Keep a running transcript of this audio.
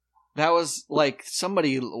That was like some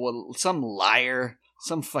liar,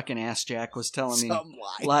 some fucking ass jack was telling me. Some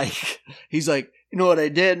liar. Like, he's like, you know what I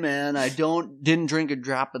did, man? I didn't drink a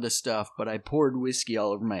drop of the stuff, but I poured whiskey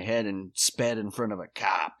all over my head and sped in front of a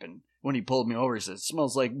cop. And when he pulled me over, he said, it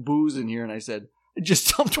smells like booze in here. And I said, I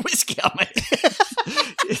just dumped whiskey on my head.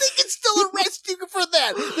 They can still arrest you for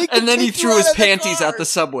that. And then he threw his panties out the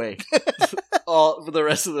subway all for the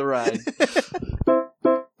rest of the ride.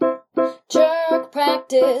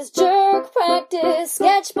 Jerk practice,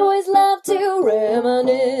 sketch boys love to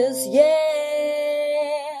reminisce, yeah.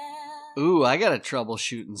 Ooh, I got a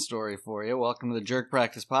troubleshooting story for you. Welcome to the Jerk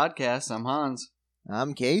Practice Podcast. I'm Hans.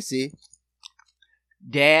 I'm Casey.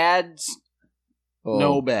 Dads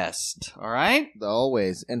know best, all right?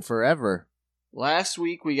 Always and forever. Last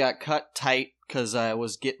week we got cut tight because I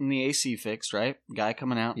was getting the AC fixed, right? Guy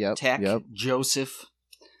coming out, Tech, Joseph.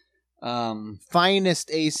 Finest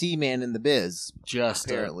AC man in the biz, just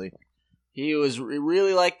apparently. He was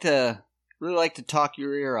really like to talk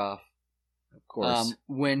your ear off. Of course.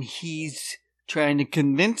 When he's trying to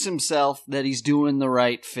convince himself that he's doing the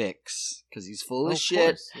right fix because he's full of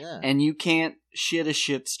shit, and you can't shit a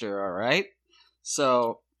shitster. All right.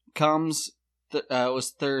 So comes it was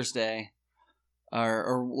Thursday,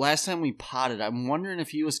 or last time we potted. I'm wondering if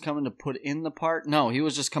he was coming to put in the part. No, he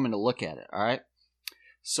was just coming to look at it. All right.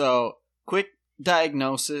 So, quick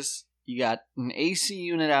diagnosis. You got an AC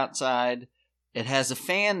unit outside. It has a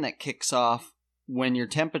fan that kicks off when your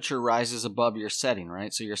temperature rises above your setting,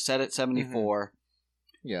 right? So you're set at 74.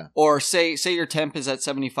 Mm-hmm. Yeah. Or say your temp is at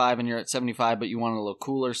 75 and you're at 75, but you want it a little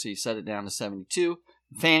cooler, so you set it down to 72.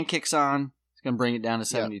 Fan kicks on. It's going to bring it down to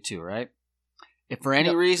 72, right? If for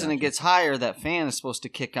any reason it gets higher, that fan is supposed to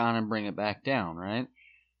kick on and bring it back down, right?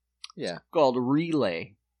 Yeah. It's called a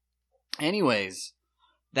relay. Anyways,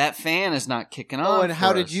 that fan is not kicking on. Oh, and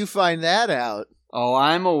how did you find that out? Oh,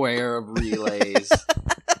 I'm aware of relays.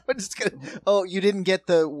 You didn't get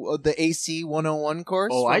the AC 101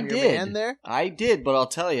 course? Oh, from I your did. Man there? I did, but I'll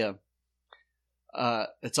tell you,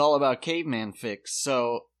 it's all about caveman fix.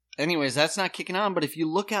 So, anyways, that's not kicking on. But if you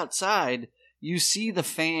look outside, you see the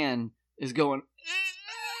fan is going.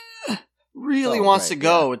 Really wants to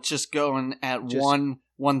go. Yeah. It's just going at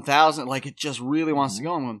 1,000. Like it just really wants to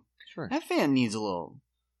go. I'm going, sure. That fan needs a little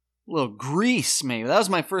grease, maybe. That was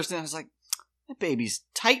my first thing. I was like, that baby's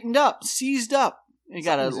tightened up, seized up. You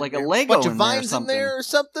got a Lego bunch of in vines there in there or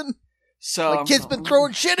something. So like kids been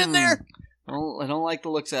throwing shit in there. I don't like the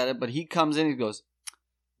looks at it, but he comes in. He goes,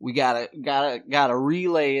 "We got a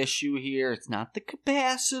relay issue here. It's not the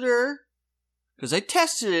capacitor because I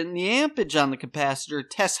tested it, and the ampage on the capacitor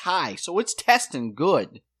tests high, so it's testing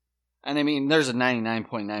good. And I mean, there's a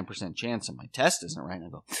 99.9% chance that my test isn't right." And I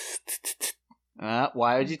go,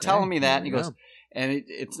 "Why are you telling me that?" And he goes. And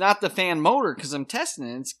it's not the fan motor because I'm testing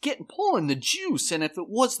it. It's pulling the juice. And if it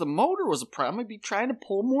was the motor was a problem, I'd be trying to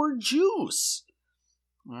pull more juice.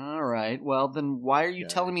 All right. Well, then why are you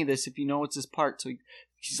telling me this if you know it's his part? So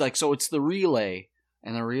he's like, so it's the relay.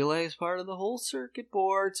 And the relay is part of the whole circuit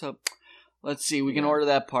board. So let's see. We can order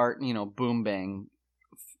that part. Boom, bang.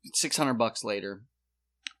 $600 later.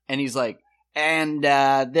 And he's like, and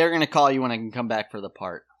they're going to call you when I can come back for the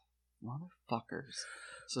part. Motherfuckers.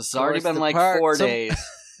 So it's already been like 4 days.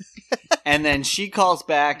 And then she calls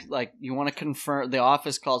back, like, you want to confirm, the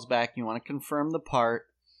office calls back, you want to confirm the part.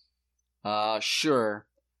 Sure.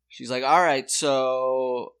 She's like, all right,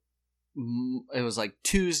 so it was like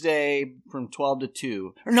Tuesday from 12 to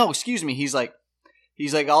 2. Or no, excuse me. He's like,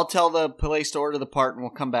 I'll tell the place to order the part and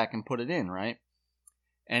we'll come back and put it in, right?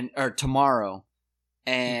 Or tomorrow.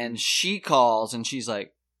 And she calls and she's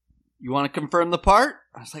like, you want to confirm the part?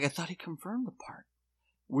 I was like, I thought he confirmed the part.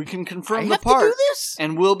 We can confirm the part, to do this?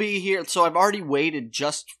 And we'll be here. So I've already waited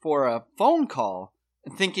just for a phone call,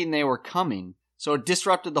 thinking they were coming. So it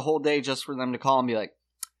disrupted the whole day just for them to call and be like,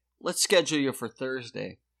 let's schedule you for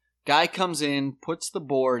Thursday. Guy comes in, puts the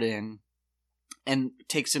board in, and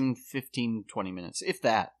takes him 15, 20 minutes, if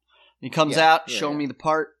that. He comes out, show me the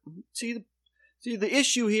part. See, the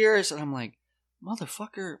issue here is, and I'm like,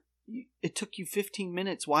 motherfucker, it took you 15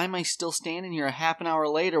 minutes. Why am I still standing here a half an hour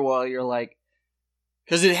later while you're like,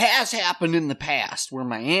 because it has happened in the past where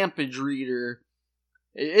my ampage reader,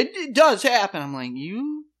 it does happen. I'm like,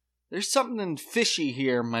 there's something fishy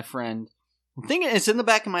here, my friend. I'm thinking it's in the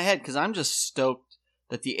back of my head because I'm just stoked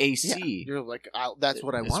that the AC. You're like, that's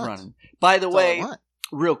what I want. Running. By the way,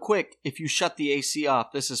 real quick, if you shut the AC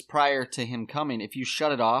off, this is prior to him coming. If you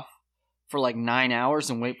shut it off for like 9 hours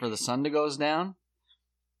and wait for the sun to go down,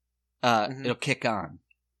 it'll kick on.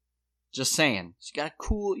 Just saying. She got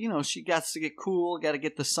cool, she got to get cool, got to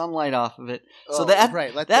get the sunlight off of it. So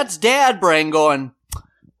that's dad brain going,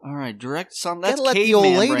 All right, direct sun. That's Gotta let the caveman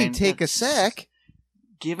old lady brain. take a That's sec,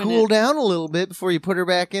 giving cool it, down a little bit before you put her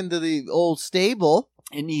back into the old stable.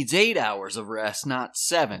 It needs 8 hours of rest, not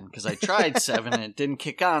 7, because I tried 7 and it didn't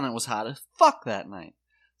kick on. It was hot as fuck that night.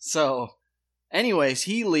 So, anyways,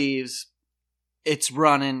 he leaves. It's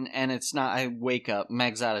running, and it's not. I wake up.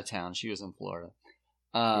 Meg's out of town. She was in Florida.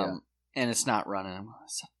 And it's not running. I'm like,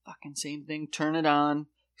 it's the fucking same thing. Turn it on.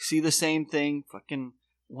 See the same thing. Fucking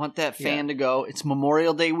want that fan to go. It's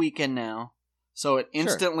Memorial Day weekend now. So it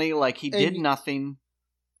instantly, like, he did nothing.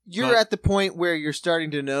 You're at the point where you're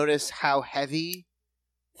starting to notice how heavy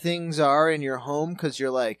things are in your home, because you're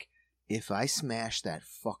like, if I smash that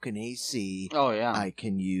fucking AC, oh yeah, I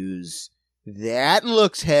can use that.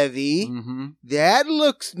 Looks heavy. Mm-hmm. That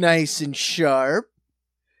looks nice and sharp.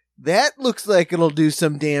 That looks like it'll do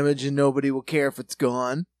some damage and nobody will care if it's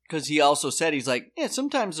gone. Because he also said, he's like, yeah,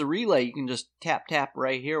 sometimes the relay you can just tap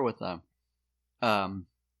right here with a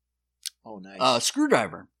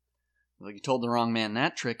screwdriver. Like, he told the wrong man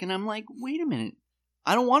that trick, and I'm like, wait a minute.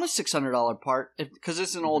 I don't want a $600 part because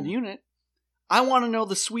it's an old unit. I want to know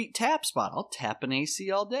the sweet tap spot. I'll tap an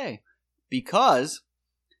AC all day. Because,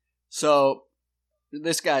 so,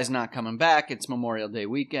 this guy's not coming back. It's Memorial Day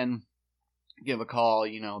weekend. Give a call,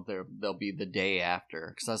 they'll be the day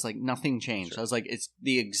after. Because I was like, nothing changed. Sure. I was like, it's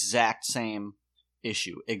the exact same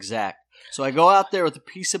issue. Exact. So I go out there with a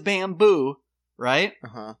piece of bamboo, right?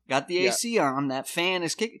 Uh-huh. Got the AC on. That fan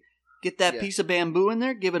is kicking. Get that piece of bamboo in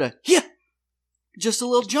there. Give it a, just a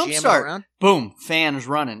little jump start. Boom. Fan is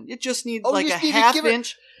running. It just needs like a half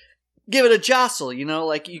inch. Give it a jostle,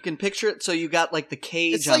 like you can picture it. So you got like the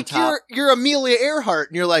cage on top. You're Amelia Earhart,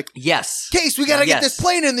 and you're like, yes, Case, we gotta get this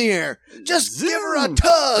plane in the air. Just give her a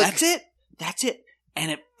tug. That's it. And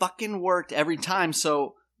it fucking worked every time.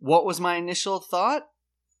 So what was my initial thought?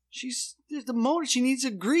 There's the motor. She needs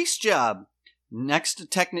a grease job. Next,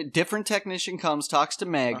 different technician comes, talks to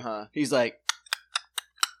Meg. Uh-huh. He's like,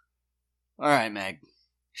 all right, Meg.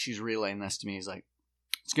 She's relaying this to me. He's like,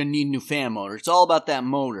 it's going to need a new fan motor. It's all about that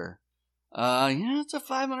motor. It's a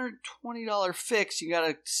 $520 fix. You got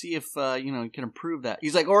to see if, you can improve that.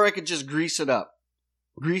 He's like, or I could just grease it up.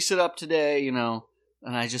 Grease it up today, And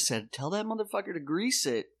I just said, tell that motherfucker to grease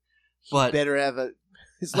it. But better have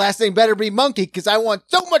his last name better be Monkey, because I want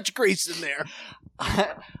so much grease in there.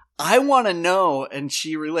 I want to know, and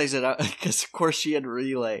she relays it, because of course she had to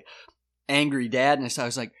relay angry dadness. I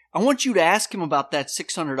was like, I want you to ask him about that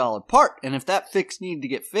 $600 part, and if that fix needed to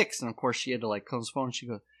get fixed. And of course she had to like close the phone, and she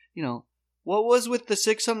goes, what was with the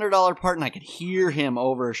 $600 part? And I could hear him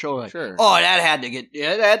over her shoulder, like, sure. Oh, that had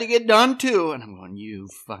to get done too. And I'm going, you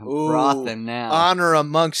fucking frothing now. Honor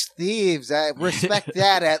amongst thieves. I respect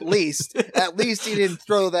that at least. At least he didn't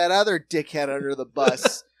throw that other dickhead under the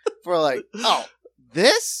bus for like,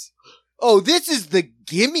 this? Oh, this is the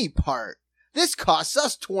gimme part. This costs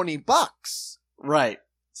us $20. Right.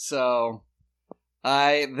 So,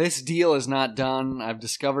 this deal is not done. I've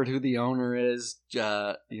discovered who the owner is.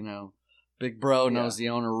 Big Bro knows the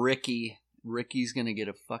owner, Ricky. Ricky's gonna get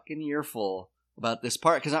a fucking earful about this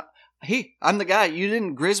part. Because I'm the guy. You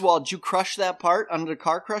didn't, Griswold, did you crush that part under the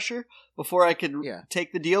car crusher before I could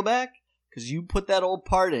take the deal back? Because you put that old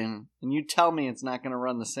part in, and you tell me it's not going to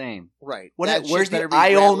run the same. Right.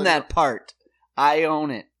 I own that part. I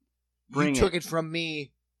own it. You took it from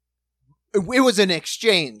me. It was an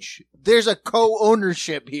exchange. There's a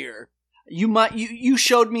co-ownership here. You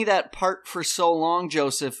showed me that part for so long,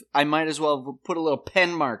 Joseph. I might as well put a little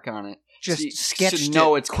pen mark on it. Just sketched it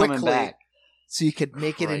know it's quickly, coming back. So you could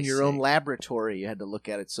make it in your own laboratory. You had to look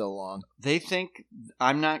at it so long. They think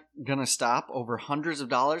I'm not going to stop over hundreds of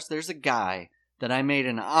dollars. There's a guy that I made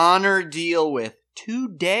an honor deal with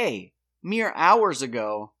today, mere hours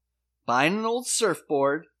ago, buying an old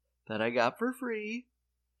surfboard that I got for free,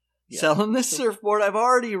 selling this surfboard. I've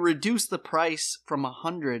already reduced the price from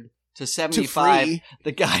 $100 to $75.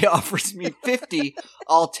 The guy offers me $50.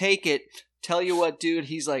 I'll take it. Tell you what, dude,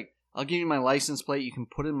 he's like, I'll give you my license plate. You can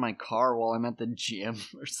put it in my car while I'm at the gym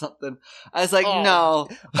or something. I was like, no.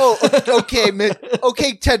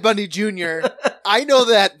 Okay, Ted Bundy Jr. I know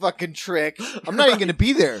that fucking trick. I'm not even going to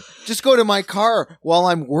be there. Just go to my car while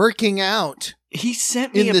I'm working out. He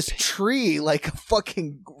sent me in this tree like a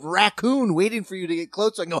fucking raccoon waiting for you to get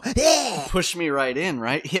close. So I can go, yeah! Push me right in,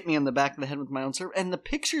 right? Hit me on the back of the head with my own surf. And the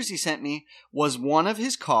pictures he sent me was one of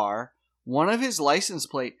his car, one of his license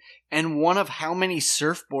plate, and one of how many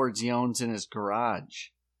surfboards he owns in his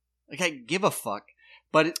garage. Like, I give a fuck.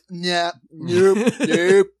 But nope.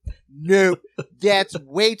 That's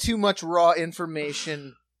way too much raw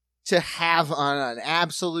information to have on an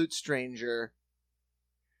absolute stranger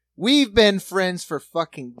We've been friends for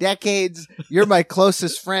fucking decades. You're my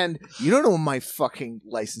closest friend. You don't know what my fucking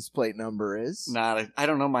license plate number is. I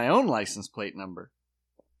don't know my own license plate number.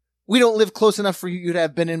 We don't live close enough for you to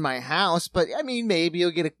have been in my house, but I mean, maybe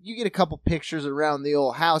you get a couple pictures around the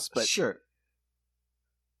old house, but sure.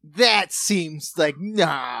 That seems like,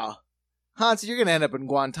 nah. Hans, you're going to end up in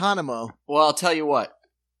Guantanamo. Well, I'll tell you what.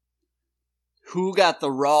 Who got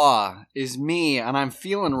the raw is me, and I'm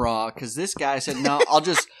feeling raw because this guy said, no,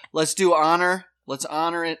 let's do honor. Let's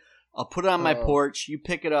honor it. I'll put it on my porch. You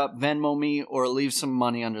pick it up, Venmo me, or leave some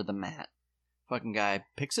money under the mat. Fucking guy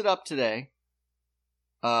picks it up today.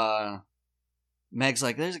 Meg's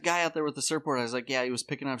like, there's a guy out there with the surfboard. I was like, yeah, he was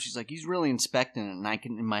picking up. She's like, he's really inspecting it,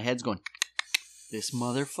 and in my head's going, this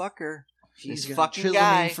motherfucker, He's this gonna fucking chill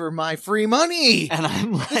guy, me for my free money. and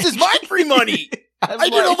I'm like, This is my free money. I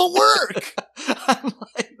did all the work. I'm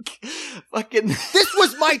like, fucking. This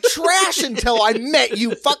was my trash until I met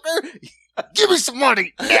you, fucker. Give me some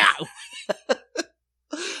money now.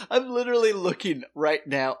 I'm literally looking right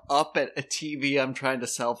now up at a TV I'm trying to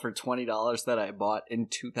sell for $20 that I bought in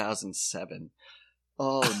 2007.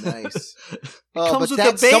 Oh, nice. It comes with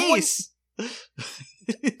a base.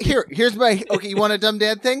 Here's my... Okay, you want a dumb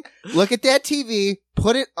dad thing? Look at that TV.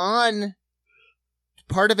 Put it on...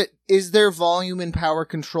 Part of it, is there volume and power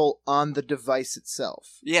control on the device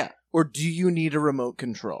itself? Yeah. Or do you need a remote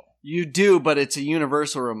control? You do, but it's a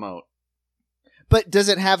universal remote. But does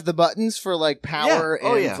it have the buttons for like power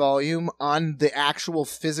and Yeah. volume on the actual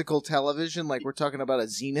physical television? Like we're talking about a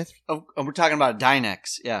Zenith? Oh, we're talking about a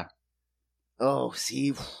Dynex, yeah. Oh,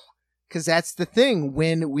 see, because that's the thing.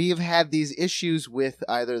 When we've had these issues with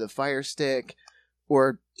either the Fire Stick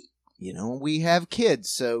or, you know, we have kids,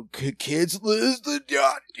 so kids lose the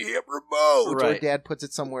goddamn remote. Right. Or dad puts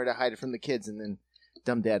it somewhere to hide it from the kids, and then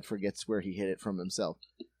dumb dad forgets where he hid it from himself.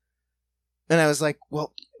 And I was like,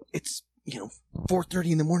 well, it's,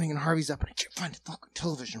 4:30 in the morning and Harvey's up and I can't find the fucking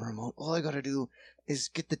television remote. All I gotta do is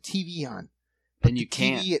get the TV on. But And you the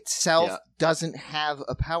can't. TV itself doesn't have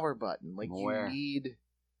a power button. Like, Where? you need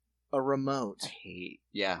a remote.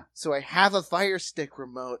 Yeah. So I have a Fire Stick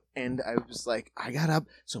remote, and I was like, I got up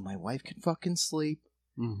so my wife can fucking sleep,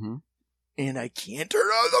 Mm-hmm. and I can't turn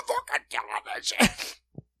on the fucking television.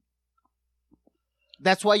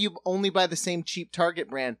 That's why you only buy the same cheap Target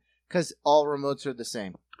brand, because all remotes are the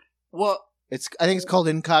same. Well, I think it's called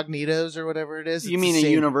Incognitos or whatever it is. you It's mean the a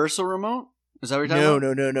same- universal remote? Is that what you're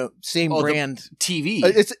talking about? No. Same Oh, the brand. TV.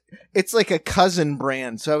 It's like a cousin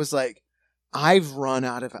brand. So I was like, I've run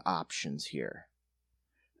out of options here.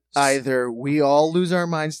 Either we all lose our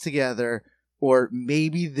minds together, or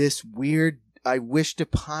maybe this weird, I wished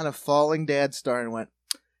upon a falling dad star and went,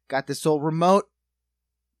 got this old remote.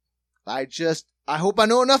 I hope I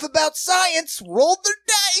know enough about science. Roll the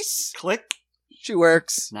dice. Click. She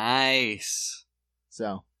works. Nice.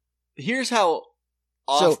 So Here's how you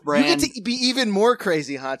off-brand... get to be even more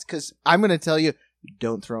crazy, Hans, because I'm going to tell you,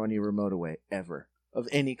 don't throw any remote away, ever. Of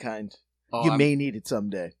any kind. You may need it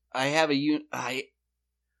someday. I have I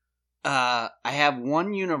have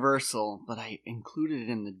one universal, but I included it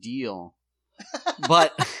in the deal.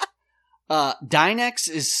 But Dynex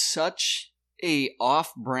is such a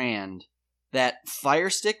off-brand that Fire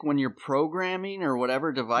Stick, when you're programming or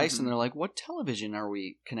whatever device, and they're like, what television are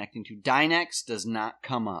we connecting to? Dynex does not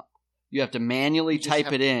come up. You have to manually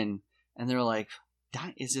type it in, and they're like,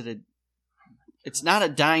 it's not a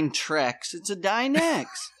Dynex, it's a Dynex.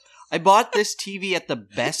 I bought this TV at the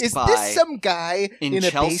Best Buy. Is this some guy in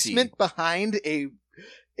a Chelsea. basement behind a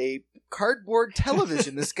cardboard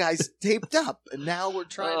television? This guy's taped up, and now we're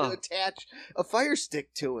trying to attach a Fire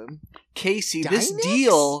Stick to him. Casey, Dynex? this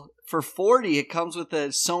deal for $40, it comes with a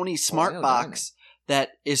Sony Smart Box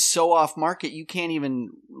that is so off market you can't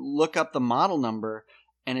even look up the model number,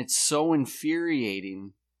 and it's so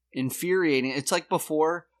infuriating. It's like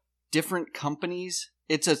before, different companies.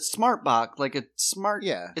 It's a smart box, like a smart.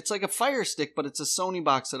 Yeah. It's like a Fire Stick, but it's a Sony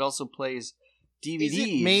box that also plays DVDs. Is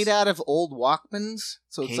it made out of old Walkmans?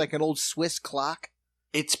 So it's like an old Swiss clock?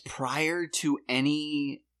 It's prior to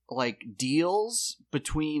any like deals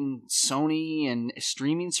between Sony and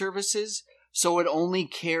streaming services, so it only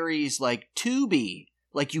carries like Tubi.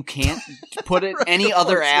 Like you can't put it any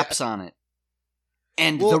other apps on it.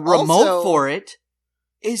 And the remote for it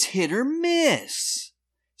is hit or miss.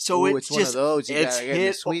 So it's one just of those. You gotta get in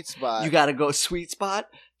the sweet spot. You gotta go sweet spot.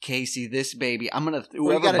 Casey, this baby, I'm gonna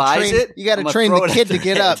Well, whoever buys it. You gotta train the kid to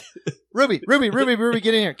get up. Ruby,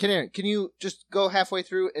 get in here. Can you just go halfway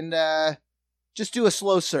through and just do a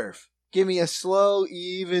slow surf? Give me a slow,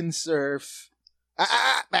 even surf.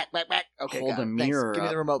 Back. Okay, Hold got a it. mirror Thanks. Give me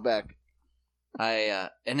up. the remote back. And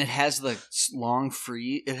it has the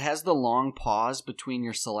it has the long pause between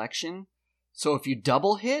your selection. So if you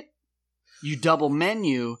double hit, you double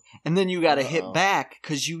menu, and then you got to hit back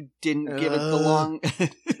because you didn't give it the long.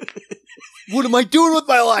 What am I doing with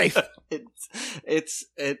my life? It's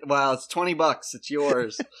 $20. It's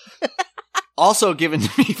yours. Also given to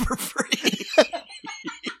me for free.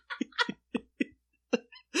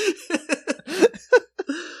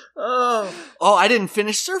 Oh, I didn't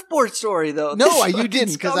finish Surfboard Story, though. No, you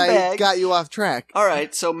didn't, because I got you off track. All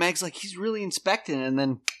right, so Meg's like, he's really inspecting it, and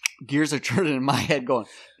then gears are turning in my head going,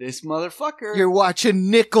 this motherfucker. You're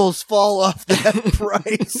watching nickels fall off that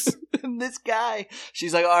price. And this guy,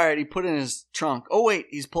 she's like, all right, he put it in his trunk. Oh, wait,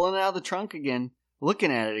 he's pulling it out of the trunk again,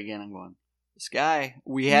 looking at it again. I'm going, this guy,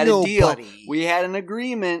 we had a deal. We had an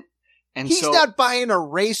agreement. And he's not buying a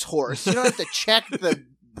racehorse. You don't have to check the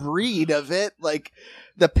breed of it. Like,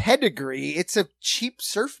 the pedigree, it's a cheap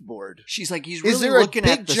surfboard. She's like, he's really looking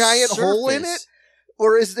at the giant surface. hole in it?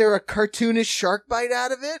 Or is there a cartoonish shark bite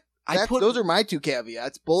out of it? Those are my two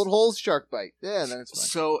caveats. Bullet holes, shark bite. Yeah, that's fine.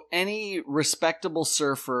 So any respectable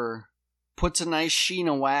surfer puts a nice sheen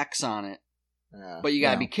of wax on it. But you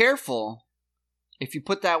gotta be careful. If you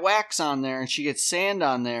put that wax on there and she gets sand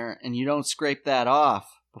on there and you don't scrape that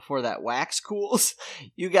off before that wax cools,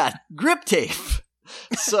 you got grip tape.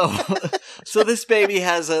 So this baby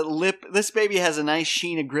has a nice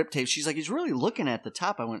sheen of grip tape. She's like, he's really looking at the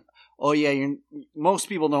top. I went, oh yeah, most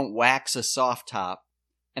people don't wax a soft top,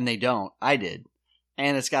 and they don't. I did.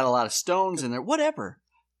 And it's got a lot of stones in there. Whatever.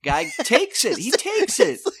 Guy takes it. He takes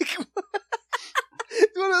it.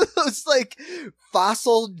 It's one of those like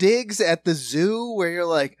fossil digs at the zoo where you're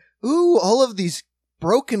like, ooh, all of these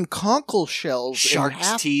broken conkle shells.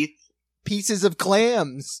 Shark's teeth. Pieces of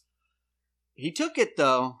clams. He took it,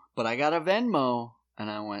 though, but I got a Venmo,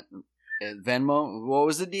 and I went, Venmo, what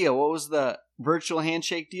was the deal? What was the virtual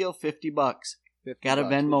handshake deal? $50. Got a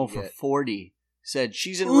Venmo for 40. Said,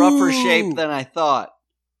 she's in rougher shape than I thought.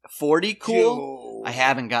 40 cool? I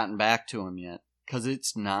haven't gotten back to him yet, because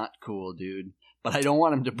it's not cool, dude. But I don't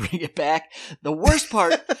want him to bring it back. The worst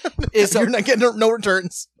part is... You're not getting no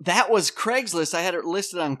returns. That was Craigslist. I had it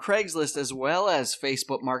listed on Craigslist as well as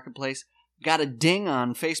Facebook Marketplace. Got a ding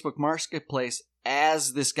on Facebook Marketplace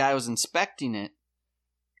as this guy was inspecting it.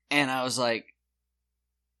 And I was like,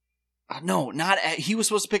 no, he was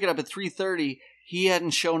supposed to pick it up at 3:30. He hadn't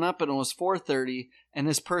shown up and it was 4:30. And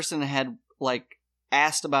this person had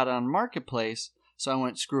asked about it on Marketplace. So I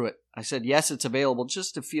went, screw it. I said, yes, it's available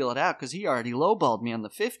just to feel it out because he already lowballed me on the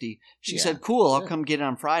 50. She said, cool, I'll come get it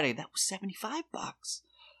on Friday. That was $75.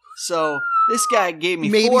 So this guy gave me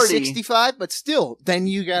maybe 40. 65, but still, then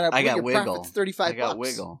you got I got wiggle. Profit's $35. I got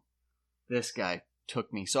wiggle. This guy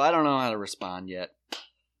took me, so I don't know how to respond yet.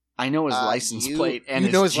 I know his license plate and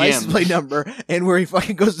his his gym. license plate number and where he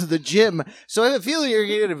fucking goes to the gym. So I have a feeling you're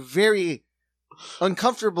going to get a very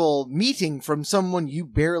uncomfortable meeting from someone you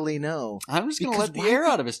barely know. I'm just going to let the air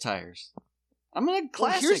out of his tires. I'm going to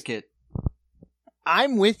classic it.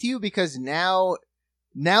 I'm with you because now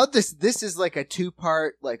this is like a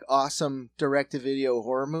 2-part awesome direct-to-video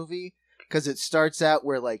horror movie because it starts out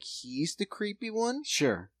where he's the creepy one.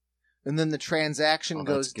 Sure. And then the transaction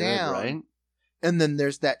goes down. Right? And then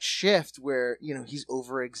there's that shift where, he's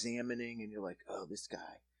over-examining and you're like, oh, this guy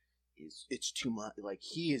it's too much.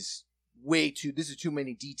 He is this is too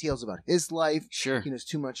many details about his life. Sure. He knows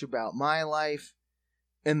too much about my life.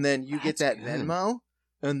 And then you get that good. Venmo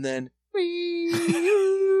and then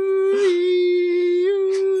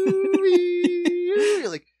you're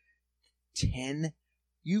like, 10?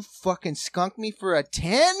 You fucking skunked me for a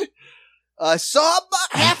 10? A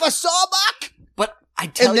sawbuck? Half a sawbuck? But I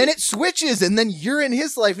tell And then it switches, and then you're in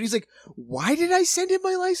his life, and he's like, why did I send him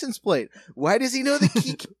my license plate? Why does he know the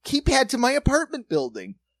keypad to my apartment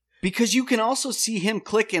building? Because you can also see him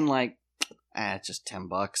clicking it's just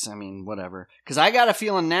 $10. I mean, whatever. Because I got a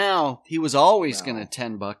feeling now he was always going to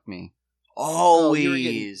 $10 me.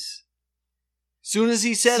 Always. Soon as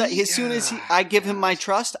he said, I give him my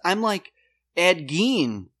trust, I'm like Ed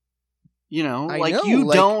Gein. I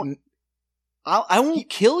won't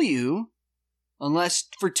kill you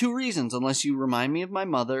for 2 reasons. Unless you remind me of my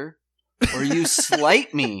mother or you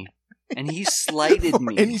slight me. And he slighted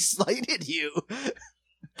me. And he slighted you.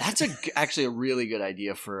 That's actually a really good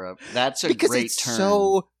idea that's a because great it's turn.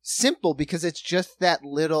 So simple because it's just that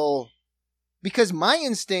little. Because my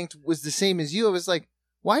instinct was the same as you. I was like,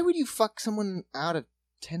 why would you fuck someone out of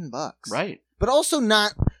 $10? Right. But also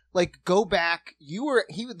not go back.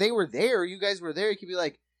 They were there. You guys were there. You could be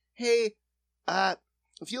like, hey, I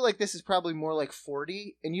feel like this is probably more like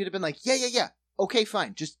 40, and you'd have been like, yeah, okay,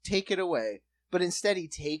 fine, just take it away. But instead, he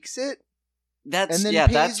takes it, That's and then yeah,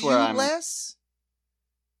 pays that's where you I'm. less.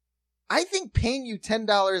 I think paying you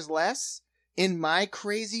 $10 less in my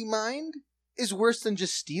crazy mind is worse than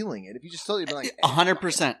just stealing it. If you just totally been like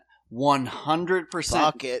 100%, 100%.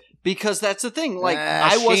 fuck it, Because that's the thing. Like Ah,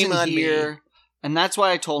 I shame wasn't on me. here, and that's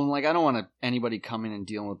why I told him like I don't want anybody coming and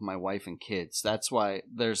dealing with my wife and kids. That's why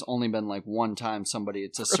there's only been like one time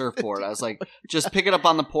it's a surfboard. I was like, just pick it up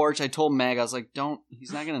on the porch. I told Meg, I was like, don't.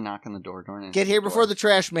 He's not gonna knock on the door. Don't get here before the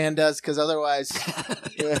trash man does, because otherwise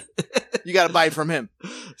you got to buy from him.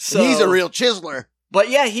 So He's a real chiseler. But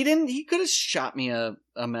yeah, he didn't. He could have shot me a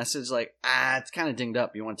message like, it's kind of dinged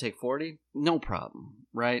up. You want to take 40? No problem,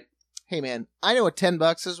 right? Hey man, I know what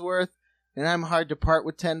 $10 is worth, and I'm hard to part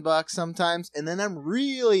with $10 sometimes, and then I'm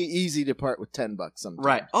really easy to part with $10 sometimes.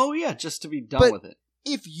 Right. Oh yeah, just to be done But with it.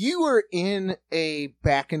 If you were in a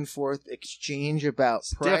back and forth exchange about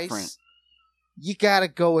It's price, different. you gotta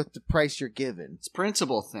go with the price you're given. It's a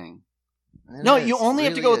principle thing. And No, it you is. only It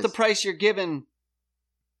have to really go with the is. price you're given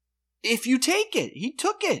if you take it. He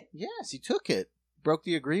took it. Yes, he took it. Broke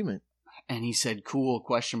the agreement. And he said, cool, ?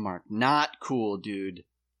 Not cool, dude.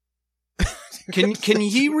 Can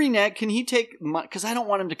he renege? Can he take my, because I don't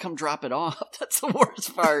want him to come drop it off. That's the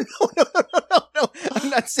worst part. No. I'm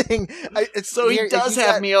not saying. So he does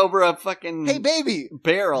have me over a fucking Hey, baby,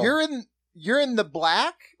 barrel. you're in the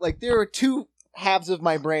black. Like there are two halves of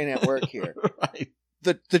my brain at work here. Right.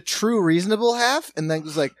 The true reasonable half, and then it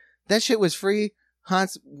was like that shit was free.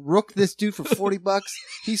 Hans rooked this dude for $40.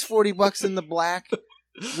 He's $40 in the black,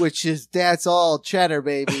 which is that's all cheddar,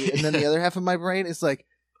 baby. And then the other half of my brain is like,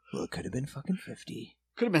 well, it could have been fucking 50.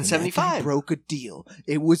 Could have been And 75. he broke a deal.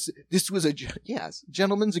 This was a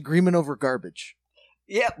gentleman's agreement over garbage.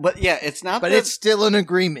 Yeah, but yeah, it's not. But it's still an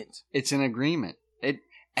agreement. It's an agreement.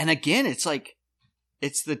 And again, it's like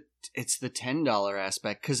it's the $10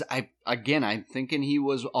 aspect because I'm thinking he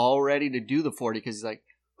was all ready to do the 40 because he's like,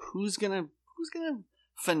 who's gonna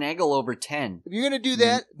finagle over 10? If you're gonna do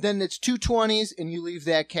that, then it's 2 20s and you leave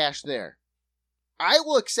that cash there. I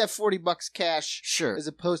will accept $40 cash, Sure. as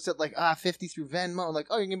opposed to like 50 through Venmo. I'm like,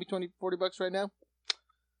 oh, you're gonna be $40 right now?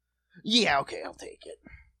 Yeah, okay, I'll take it.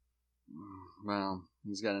 Well,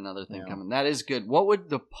 he's got another thing Yeah. coming. That is good. What would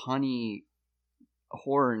the punny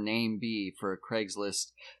horror name be for a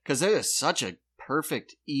Craigslist? Because that is such a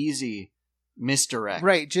perfect, easy misdirect.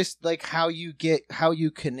 Right, just like how you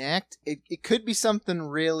connect. It could be something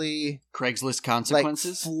really Craigslist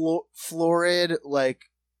consequences. like florid,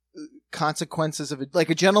 like consequences of it, like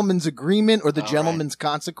a gentleman's agreement or the All gentleman's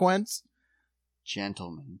consequence.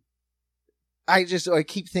 Gentleman. I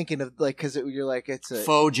keep thinking of like because you're like it's a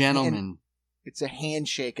Faux gentleman. it's a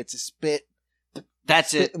handshake, it's a spit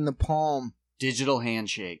That's it. in the palm, Digital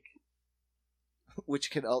handshake.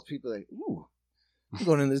 which can help people like ooh. I'm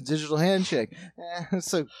going in this digital handshake.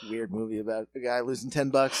 It's a weird movie about a guy losing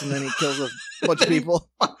 $10 and then he kills a bunch of people.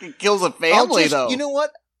 Fucking kills a family, though. You know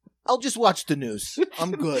what? I'll just watch the news.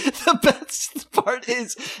 I'm good. The best part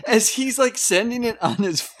is as he's like sending it on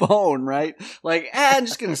his phone, right? Like, I'm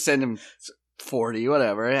just gonna send him 40,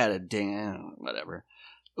 whatever. I had a ding, whatever.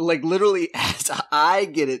 Like literally, as I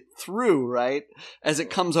get it through, right, as it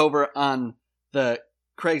comes over on the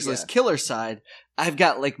Craigslist killer side, I've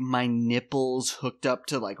got like my nipples hooked up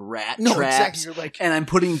to like rat traps, exactly. You're like, and I'm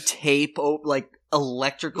putting tape, like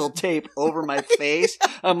electrical tape, over my face.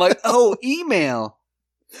 I'm like, oh, email.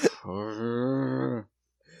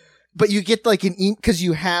 but you get like because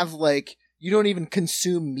you have like you don't even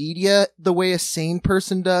consume media the way a sane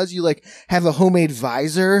person does. You like have a homemade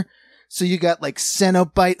visor, so you got like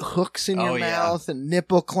Cenobite hooks in your mouth and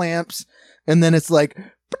nipple clamps, and then it's like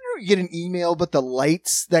you get an email, but the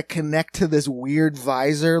lights that connect to this weird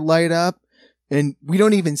visor light up. And we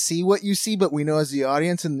don't even see what you see, but we know as the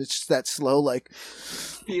audience, and it's just that slow, like,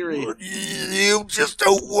 Fury. You've just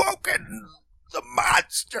awoken the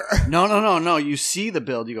monster. No. You see the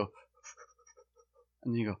build, you go,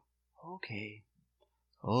 and you go, okay.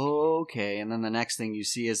 And then the next thing you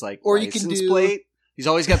see is like, or you license can do plate. He's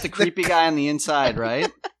always got the creepy guy on the inside, right?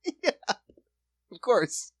 Yeah, of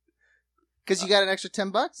course. Because you got an extra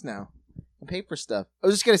 $10 now and pay for stuff. I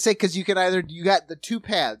was just gonna say because you got the two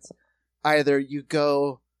paths. Either you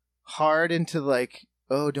go hard into like,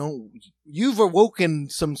 you've awoken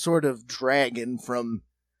some sort of dragon from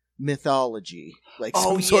mythology, like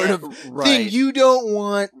some sort of thing you don't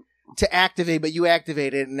want to activate, but you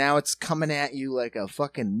activate it, and now it's coming at you like a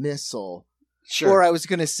fucking missile. Sure. Or I was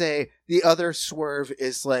gonna say the other swerve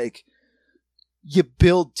is like you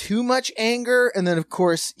build too much anger, and then of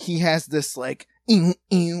course he has this like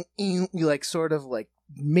you like sort of like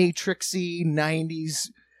Matrixy 90s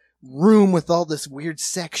room with all this weird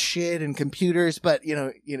sex shit and computers, but you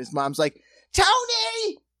know his mom's like,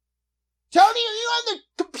 Tony, are you on the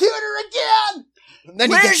computer again? And then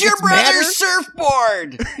Where's your gets brother's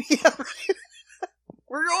surfboard? Yeah, right.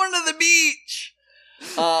 We're going to the beach.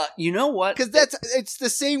 You know what? Because it's the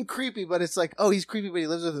same creepy, but it's like, oh, he's creepy, but he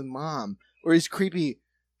lives with his mom, or he's creepy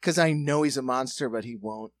because I know he's a monster, but he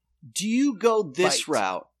won't. Do you go this Bite.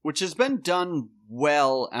 route, which has been done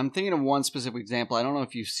well? I'm thinking of one specific example. I don't know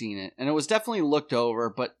if you've seen it, and it was definitely looked over,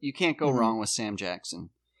 but you can't go wrong with Sam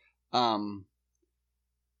Jackson.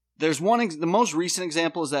 There's one. The most recent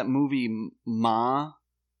example is that movie Ma,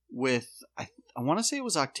 with I want to say it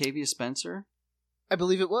was Octavia Spencer. I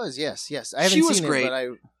believe it was. Yes. I haven't She was seen great. it, but I.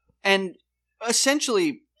 And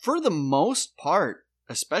essentially, for the most part,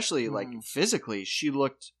 especially like physically, she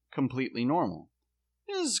looked completely normal.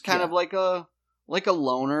 It was kind of like a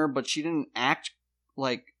loner, but she didn't act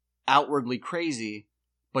like outwardly crazy,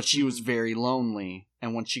 but she was very lonely.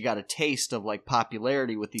 And when she got a taste of like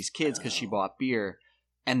popularity with these kids because she bought beer,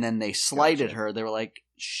 and then they slighted her, they were like,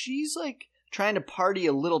 she's like trying to party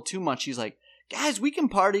a little too much. She's like, guys, we can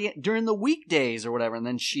party during the weekdays or whatever. And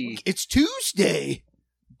then it's Tuesday.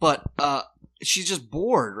 But she's just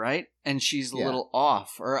bored, right? And she's a little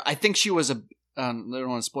off. Or I think she was I don't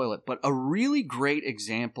want to spoil it, but a really great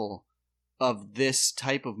example of this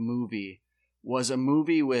type of movie was a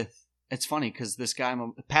movie with, it's funny because this guy,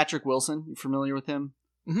 Patrick Wilson, you familiar with him?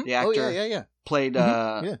 Mm-hmm. The actor? Oh, yeah. Played,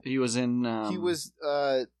 he was in... he was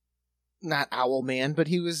not Owlman, but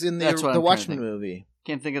he was in That's what the I'm Watchmen trying to movie.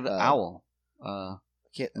 Can't think of the owl.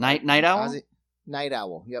 Night Owl? Night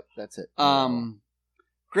Owl. Yep, that's it.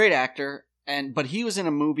 Great actor, but he was in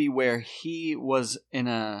a movie where he was in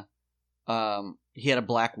he had a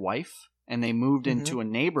black wife, and they moved into a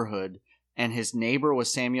neighborhood, and his neighbor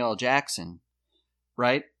was Samuel L. Jackson,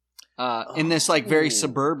 right? In this like very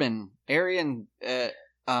suburban area, and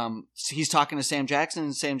he's talking to Sam Jackson,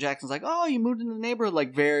 and Sam Jackson's like, "Oh, you moved into the neighborhood,"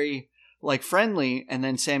 like very like friendly, and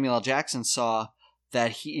then Samuel L. Jackson saw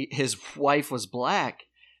that his wife was black,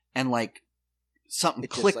 and like something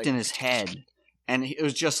clicked in his head. And it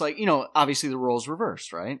was just like, obviously the roles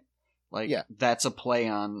reversed, right? Like, that's a play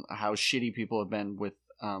on how shitty people have been with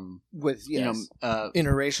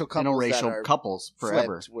interracial couples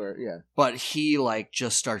forever. But he, like,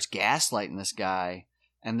 just starts gaslighting this guy.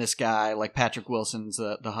 And this guy, like, Patrick Wilson's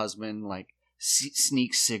the husband, like,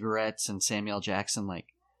 sneaks cigarettes. And Samuel Jackson, like,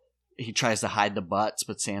 he tries to hide the butts.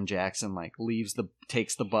 But Sam Jackson, like,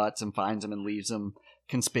 takes the butts and finds them and leaves them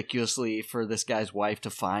conspicuously for this guy's wife to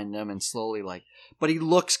find them, and slowly but he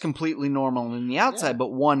looks completely normal on the outside,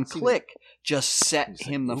 but one click just set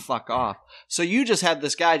him the fuck off. So you just had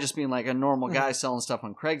this guy just being like a normal guy selling stuff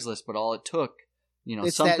on Craigslist, but all it took,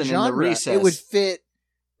 it's something in the recess. It would fit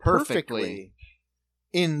perfectly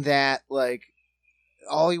in that, like,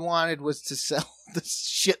 all he wanted was to sell the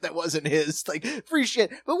shit that wasn't his, like, free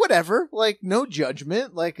shit, but whatever, like, no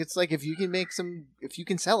judgment. Like, it's like, if you can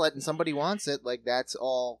sell it and somebody wants it, like, that's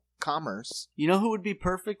all commerce. You know who would be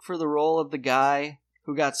perfect for the role of the guy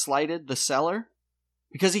who got slighted? The seller?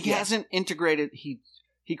 Because he hasn't integrated, he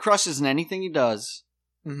crushes in anything he does.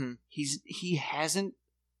 Mm-hmm. He hasn't,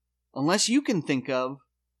 unless you can think of,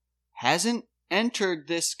 hasn't entered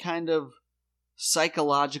this kind of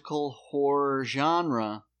psychological horror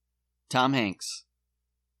genre. Tom Hanks.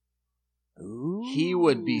 Ooh. He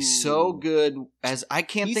would be so good as I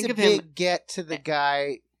can't think of him. He's a big get to the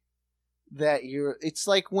guy that you're. It's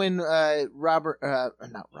like when Robin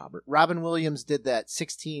Williams did that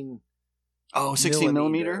 16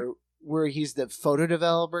 millimeter, where he's the photo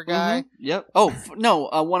developer guy. Mm-hmm. Yep. Oh no,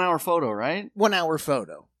 1 hour photo, right? 1 hour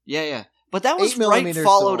photo. Yeah. But that was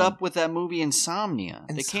followed up with that movie Insomnia.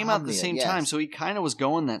 They came out at the same time, so he kind of was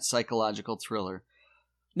going that psychological thriller.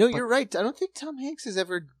 No, you're right. I don't think Tom Hanks has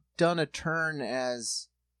ever done a turn as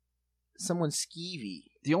someone skeevy.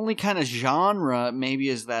 The only kind of genre maybe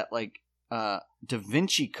is that like Da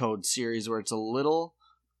Vinci Code series where it's a little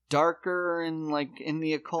darker and like in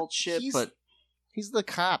the occult shit, but he's the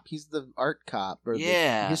cop. He's the art cop or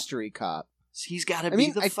the history cop. He's got to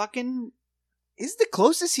be fucking. Is the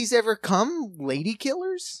closest he's ever come Lady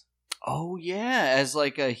Killers? Oh yeah, as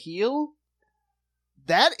like a heel.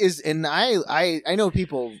 That is, and I know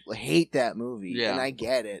people hate that movie, and I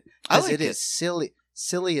get it, because it is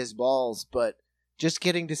silly as balls. But just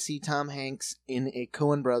getting to see Tom Hanks in a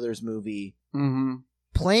Coen Brothers movie,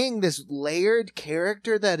 playing this layered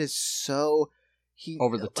character that is so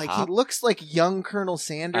over the top, like he looks like young Colonel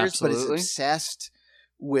Sanders, but is obsessed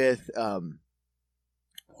with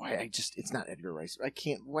it's not Edgar Rice.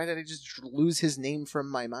 Why did I just lose his name from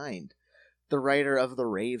my mind? The writer of The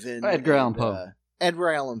Raven, Edgar Allan Poe.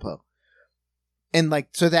 Edgar Allan Poe. And like,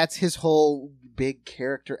 so that's his whole big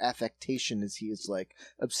character affectation, is he is like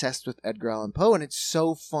obsessed with Edgar Allan Poe, and it's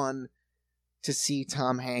so fun to see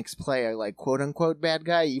Tom Hanks play a like quote unquote bad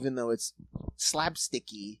guy, even though it's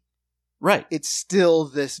slapsticky. Right. It's still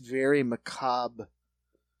this very macabre,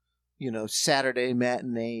 Saturday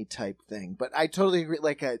matinee type thing. But I totally agree.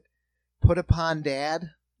 Like a put upon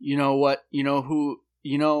dad. You know what? You know who?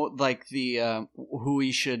 Like the who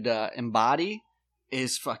he should embody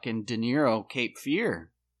is fucking De Niro, Cape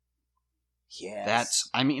Fear. Yes.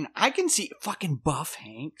 I can see fucking buff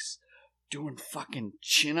Hanks doing fucking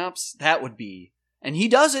chin-ups. That would be... And he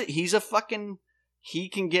does it. He's a fucking... He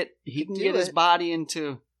can get his body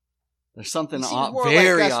into... There's something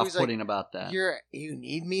very off-putting about that. You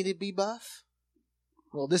need me to be buff?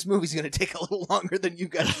 Well, this movie's going to take a little longer than you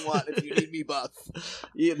guys want if you need me buff.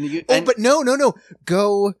 But no.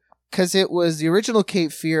 Go... Because it was... The original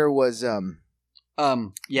Cape Fear was...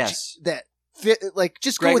 yes.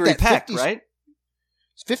 Just Gregory go with that Peck, 50, right?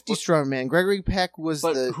 50 strong man. Gregory Peck was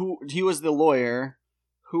he was the lawyer.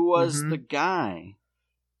 Who was the guy?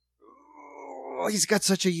 Oh, he's got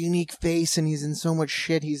such a unique face, and he's in so much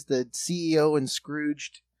shit. He's the CEO in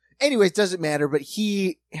Scrooged. Anyways, doesn't matter. But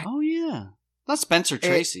he. Oh yeah, not Spencer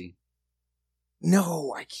Tracy.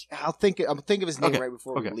 No, I'll think of his name right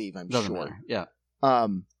before we leave. I'm doesn't sure. Matter. Yeah.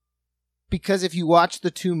 Because if you watch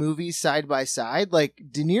the two movies side by side, like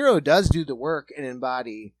De Niro does do the work and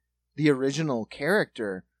embody the original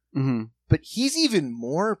character, but he's even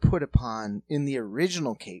more put upon in the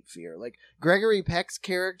original Cape Fear. Like Gregory Peck's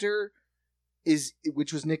character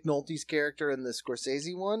which was Nick Nolte's character in the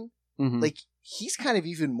Scorsese one, like he's kind of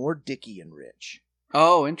even more dicky and rich.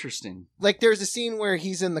 Oh, interesting. Like there's a scene where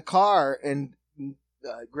he's in the car and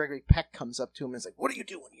Gregory Peck comes up to him and is like, "What are you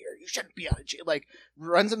doing here? You shouldn't be out of jail." Like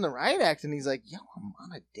runs him the riot act, and he's like, "Yo, I'm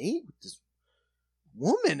on a date with this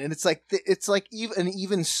woman," and it's like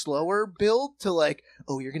even slower build to like,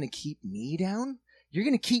 "Oh, you're gonna keep me down? You're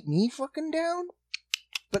gonna keep me fucking down?"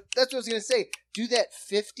 But that's what I was gonna say. Do that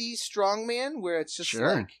 50 strongman where it's just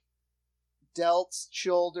like delts,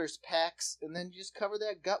 shoulders, pecs, and then you just cover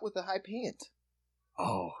that gut with a high pant.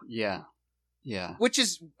 Oh yeah. Which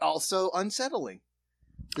is also unsettling.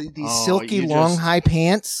 These silky long high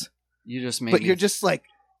pants. You're just like,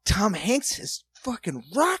 Tom Hanks is fucking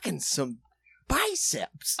rocking some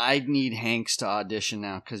biceps. I need Hanks to audition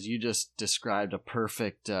now because you just described a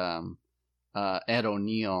perfect Ed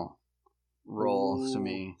O'Neill role to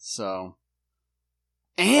me. So,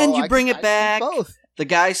 and you bring it back. Both. The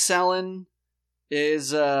guy selling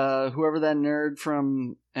is whoever that nerd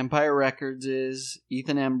from Empire Records is,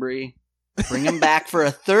 Ethan Embry. Bring him back for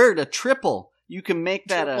a triple. You can make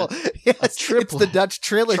that a triple. It's the Dutch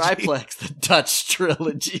trilogy. Triplex, the Dutch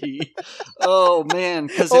trilogy. Oh, man.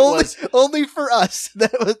 Because only for us.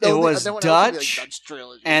 It was Dutch, Dutch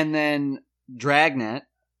trilogy. And then Dragnet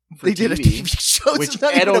for they TV, did a TV show. Which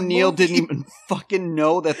Ed O'Neill didn't even fucking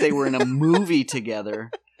know that they were in a movie together,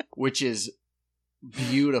 which is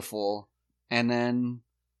beautiful. And then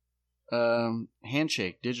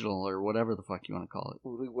Handshake, Digital, or whatever the fuck you want to call it.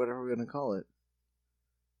 Whatever we're going to call it.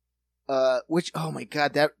 Which, oh my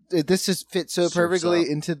god, this just fits so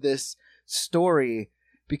perfectly into this story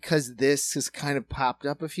because this has kind of popped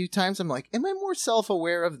up a few times. I'm like, am I more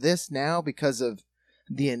self-aware of this now because of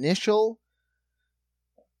the initial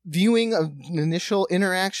viewing of initial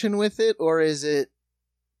interaction with it, or is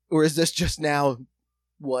this just now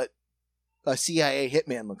what a CIA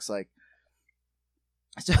hitman looks like?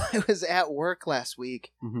 So I was at work last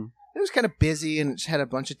week. It was kind of busy and it had a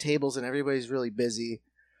bunch of tables and everybody's really busy.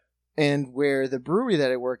 And where the brewery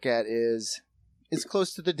that I work at is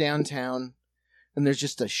close to the downtown, and there's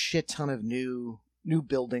just a shit ton of new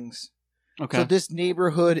buildings. Okay. So this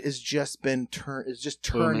neighborhood is just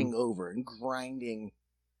turning over and grinding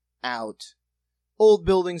out old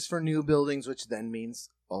buildings for new buildings, which then means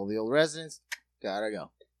all the old residents gotta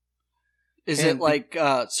go. Is it like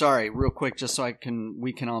sorry, real quick, just so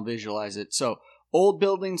we can all visualize it. So old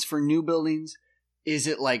buildings for new buildings. Is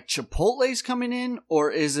it like Chipotle's coming in,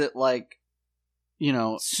 or is it like,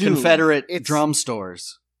 Confederate drum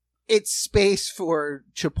stores? It's space for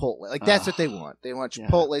Chipotle. Like, that's what they want. They want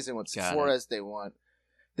Chipotle's, they want Sephora's, they want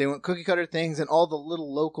cookie cutter things, and all the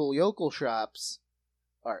little local yokel shops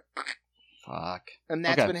are... Fuck. And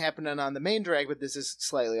that's been happening on the main drag, but this is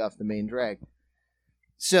slightly off the main drag.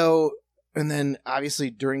 So, and then,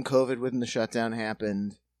 obviously, during COVID, when the shutdown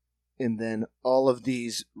happened... And then all of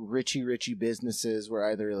these richy businesses were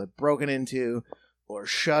either like broken into or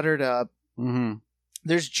shuttered up.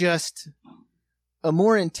 There's just a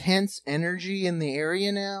more intense energy in the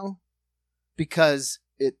area now because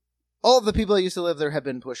all of the people that used to live there have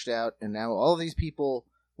been pushed out, and now all of these people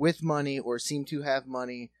with money or seem to have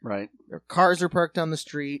money, Right. their cars are parked on the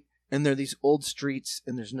street, and they're these old streets,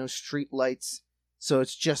 and there's no street lights, so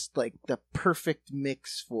it's just like the perfect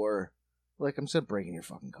mix for, like, I'm still breaking your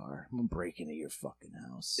fucking car. I'm gonna break into your fucking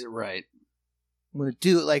house. Right. I'm gonna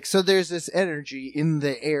do it. Like, so there's this energy in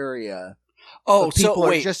the area. Oh, but people so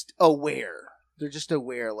wait. are just aware. They're just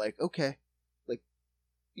aware, like, okay. Like,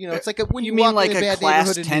 you know, it's like when you you mean walk like in a a bad class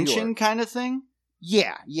neighborhood in New tension York. kind of thing?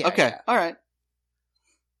 Yeah, yeah. Okay. yeah. All right.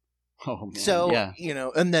 Oh, man. So, yeah. you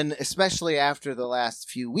know, and then especially after the last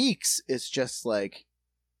few weeks, it's just like,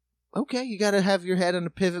 okay, you got to have your head on a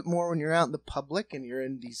pivot more when you're out in the public and you're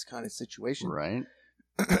in these kind of situations. Right.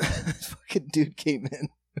 This fucking dude came in,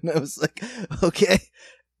 and I was like, okay,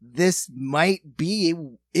 this might be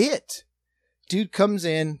it. Dude comes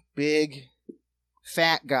in, big,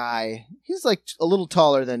 fat guy. He's like a little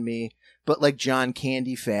taller than me, but like John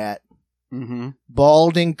Candy fat. Mm-hmm.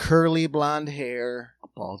 Balding, curly blonde hair.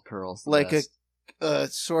 Bald curls. Like a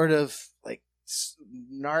sort of like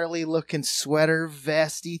gnarly looking sweater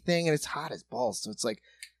vesty thing, and it's hot as balls. So it's like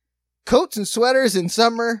coats and sweaters in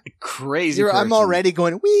summer. crazy. I'm already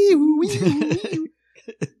going wee woo wee woo, wee woo.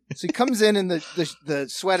 So he comes in, and the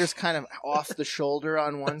sweater's kind of off the shoulder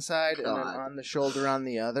on one side, and then on the shoulder on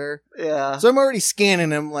the other. Yeah. So I'm already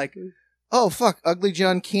scanning him like, oh fuck, ugly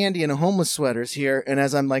John Candy in a homeless sweater's here. And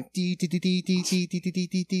as I'm like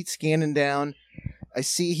scanning down, I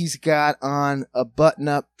see he's got on a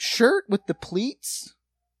button-up shirt with the pleats,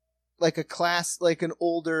 like a class, like an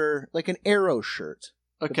older, like an Arrow shirt.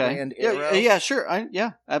 Okay. brand Yeah, Arrow. yeah, sure.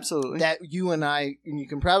 Yeah, absolutely. That you and you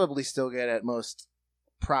can probably still get at most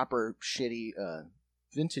proper shitty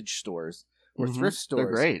vintage stores or Mhm. thrift stores.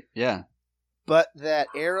 They're great. Yeah. But that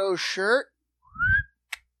Arrow shirt,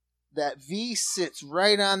 that V sits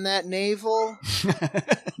right on that navel.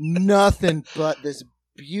 Nothing but this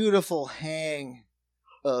beautiful hang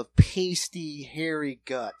of pasty, hairy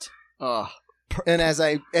gut. Oh, And as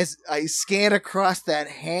I scan across that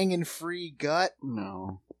hanging free gut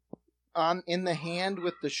no. in the hand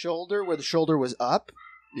with the shoulder, where the shoulder was up,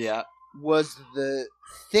 Yeah. was the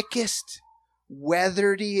thickest,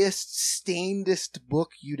 weatheriest, stainedest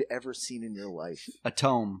book you'd ever seen in your life. A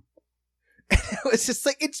tome. It was just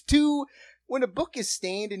like, it's too... When a book is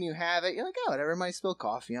stained and you have it, you're like, oh, whatever, might spill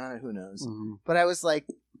coffee on it, who knows. Mhm. But I was like,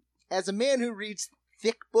 as a man who reads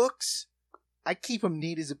thick books, I keep them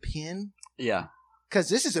neat as a pin, Yeah. because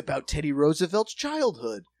this is about Teddy Roosevelt's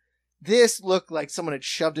childhood. This looked like someone had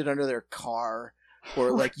shoved it under their car,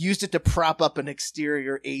 or like used it to prop up an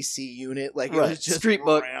exterior AC unit. Like, it Right. was just Street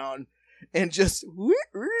book. around, and just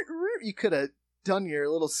you could have done your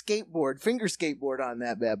little finger skateboard on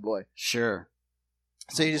that bad boy. Sure.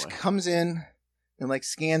 So he Oh, just boy. comes in and like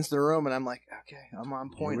scans the room, and I'm like, okay, I'm on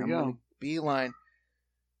point. Here we I'm go. gonna beeline.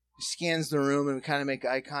 He scans the room, and we kind of make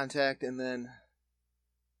eye contact, and then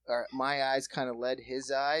my eyes kind of led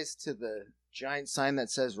his eyes to the giant sign that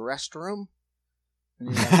says restroom. And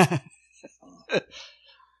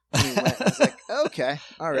he went, I was like, okay,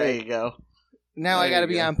 all There right. you go. Now There I got to you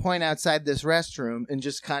be go. on point outside this restroom, and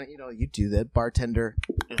just kind of, you do that, bartender.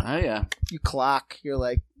 Oh, yeah. You clock. You're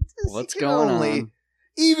like, What's you can going only- on?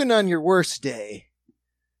 Even on your worst day,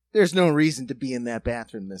 there's no reason to be in that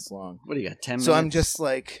bathroom this long. What do you got, 10 minutes? So I'm just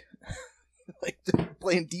like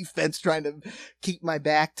playing defense, trying to keep my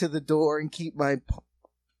back to the door and keep my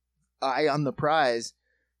eye on the prize.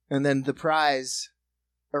 And then the prize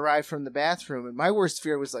arrived from the bathroom, and my worst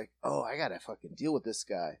fear was like, oh, I gotta fucking deal with this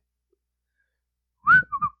guy.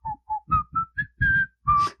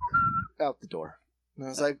 Out the door. And I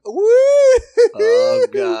was like, woo! Oh,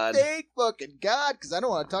 God. Thank fucking God, because I don't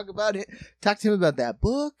want to talk to him about that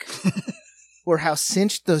book or how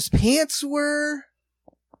cinched those pants were.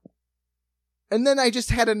 And then I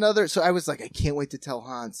just had another, so I was like, I can't wait to tell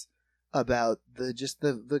Hans about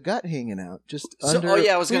the gut hanging out. Just So, under. oh,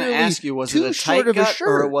 yeah, I was going to clearly ask you, was too it a short tight of a gut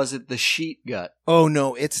or shirt. was it the sheet gut? Oh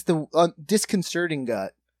no, it's the disconcerting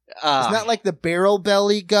gut. Ah, It's not like the barrel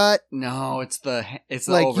belly gut. no, it's the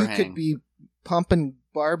Like overhang. you could be pumping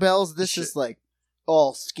barbells. This Shit. is like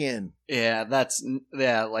all skin. Yeah, that's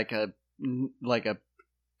like a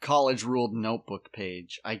college ruled notebook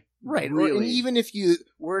page. I Right. really And even if you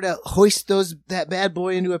were to hoist that bad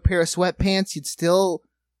boy into a pair of sweatpants, you'd still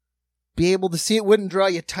be able to see it. Wouldn't draw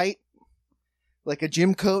you tight like a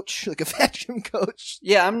gym coach, like a fat gym coach.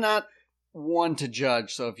 yeah, I'm not one to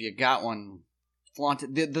judge. So if you got one, flaunt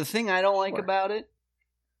it. The thing I don't like Sure. about it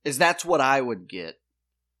is that's what I would get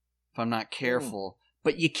if I'm not careful.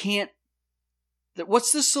 But you can't.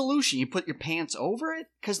 What's the solution? You put your pants over it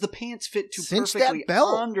because the pants fit too Cinch that perfectly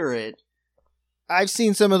belt. under it. I've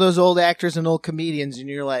seen some of those old actors and old comedians, and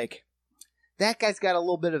you're like, that guy's got a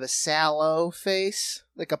little bit of a sallow face,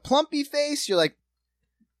 like a plumpy face. You're like,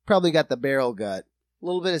 probably got the barrel gut. A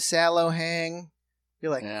little bit of sallow hang.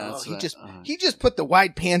 You're like, Yeah, oh, that's he just put the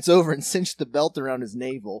wide pants over and cinched the belt around his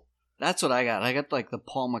navel. That's what I got. I got like the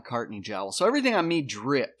Paul McCartney jowl. So everything on me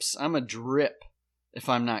drips. I'm a drip if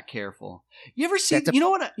I'm not careful. You ever see? You know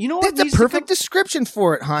what? That's a perfect description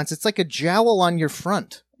for it, Hans. It's like a jowl on your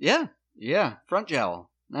front. Yeah, front jowl.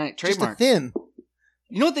 Nice trademark. Just a thin.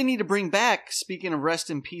 You know what they need to bring back? Speaking of rest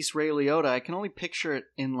in peace, Ray Liotta. I can only picture it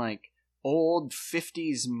in like old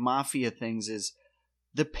 50s mafia things. Is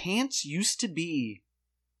the pants used to be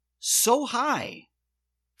so high?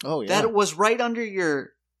 Oh yeah, that it was right under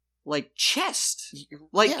your like chest,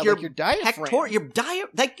 like your diaphragm.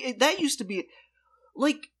 That used to be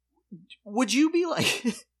like. Would you be like?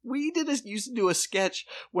 Used to do a sketch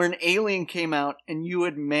where an alien came out and you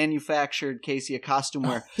had manufactured, Casey, a costume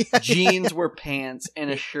where jeans were pants and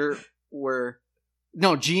a shirt were.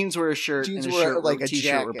 No, jeans were a shirt and a shirt like a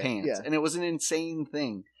t-shirt were pants. Yeah. And it was an insane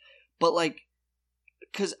thing. But like,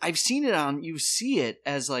 because I've seen it you see it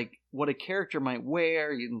as like what a character might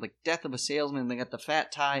wear, like Death of a Salesman, they got the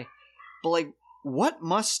fat tie. But like, what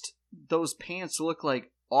must those pants look like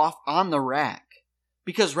off on the rack?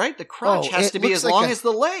 Because, right, the crotch has to be as long as the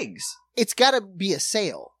legs. It's got to be a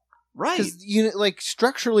sail. Right. Because, like,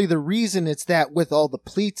 structurally, the reason it's that with all the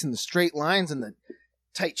pleats and the straight lines and the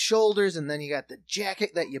tight shoulders, and then you got the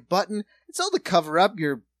jacket that you button, it's all to cover up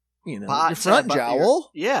your, your front jowl.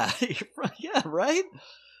 Yeah, right?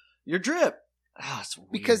 Your drip. Oh, it's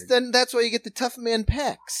weird. Because then that's why you get the tough man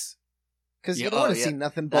pecs. Because you don't want to see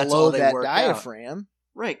nothing below that diaphragm. Out.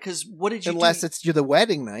 Right, because what did you Unless it's the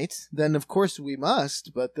wedding night, then of course we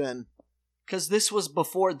must, but then... Because this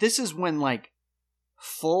is when, like,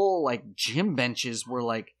 full, like, gym benches were,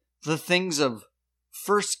 like, the things of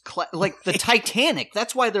first class, like, the Titanic.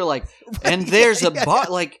 That's why they're like, and there's a bar,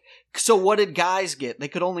 like, so what did guys get? They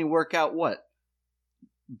could only work out what?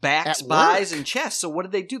 Backs, buys, and chests. So what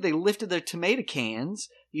did they do? They lifted their tomato cans,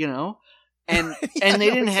 and and they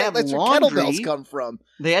didn't have that's laundry. Where kettlebells come from.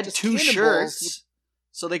 They had just 2 shirts.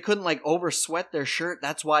 So they couldn't like over sweat their shirt.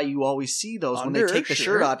 That's why you always see those when they take the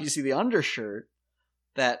shirt off. You see the undershirt.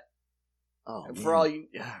 That for all you,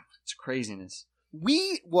 it's craziness.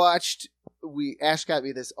 Ash got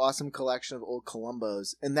me this awesome collection of old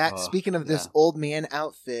Columbos, and speaking of this old man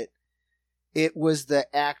outfit, it was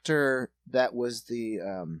the actor that was the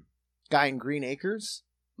guy in Green Acres,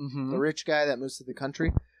 the rich guy that moves to the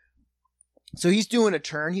country. So he's doing a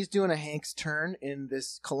turn. He's doing a Hank's turn in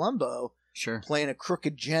this Columbo. Sure. Playing a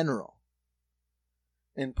crooked general.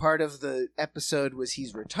 And part of the episode was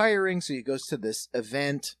he's retiring, so he goes to this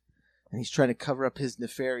event, and he's trying to cover up his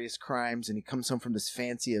nefarious crimes, and he comes home from this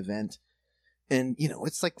fancy event. And,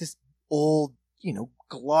 it's like this old,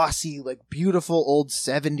 glossy, like beautiful old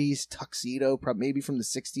 70s tuxedo, maybe from the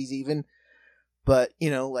 60s even. But,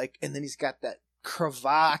 and then he's got that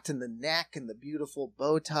cravat and the neck and the beautiful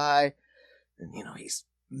bow tie. And, he's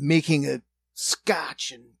making a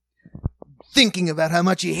scotch and thinking about how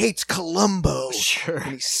much he hates Columbo. Sure.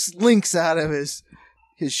 And he slinks out of his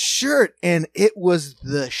shirt, and it was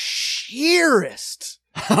the sheerest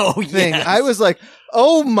thing. Yes. I was like,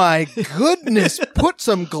 oh my goodness, put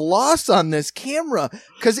some gloss on this camera.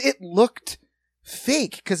 Because it looked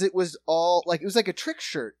fake, because it was all, like, it was like a trick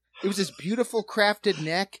shirt. It was this beautiful crafted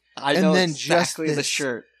neck. And then exactly just the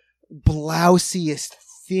shirt. Blousiest,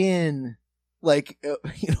 thin, like,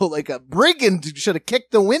 like a brigand should have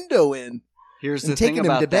kicked the window in. Here's the thing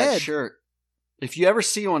about that shirt. If you ever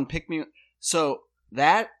see one, so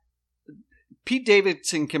that Pete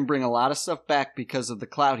Davidson can bring a lot of stuff back because of the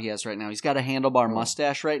clout he has right now. He's got a handlebar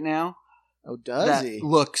mustache right now. Oh, does he?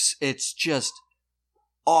 It's just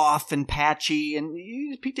off and patchy. And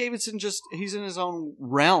Pete Davidson he's in his own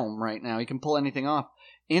realm right now. He can pull anything off.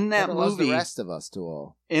 In that movie, the rest of us to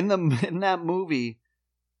all. In that movie,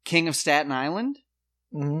 King of Staten Island,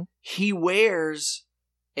 he wears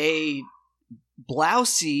a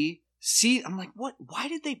blousey I'm like, what? Why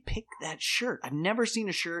did they pick that shirt? I've never seen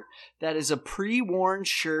a shirt that is a pre-worn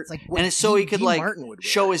shirt, like and it's so he could like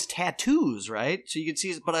show his tattoos, right? So you could see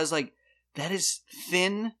it. But I was like, that is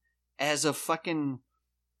thin as a fucking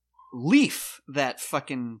leaf. That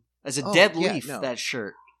fucking as a dead leaf. No. That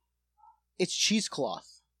shirt. It's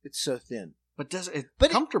cheesecloth. It's so thin. But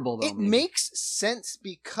comfortable though. It makes sense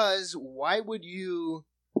because why would you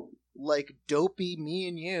like dopey me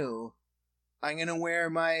and you? I'm going to wear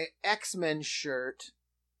my X-Men shirt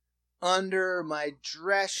under my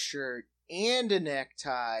dress shirt and a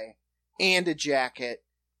necktie and a jacket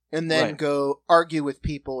and then go argue with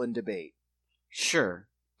people and debate. Sure.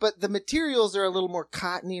 But the materials are a little more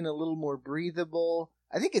cottony and a little more breathable.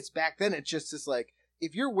 I think it's back then. It's just this like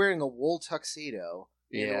if you're wearing a wool tuxedo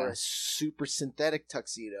or a super synthetic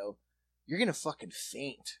tuxedo, you're gonna fucking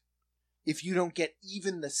faint if you don't get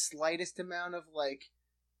even the slightest amount of like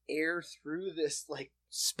air through this like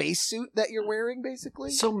spacesuit that you're wearing,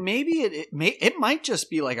 basically. So maybe it might just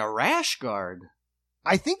be like a rash guard.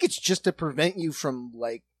 I think it's just to prevent you from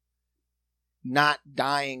like not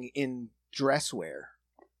dying in dress wear.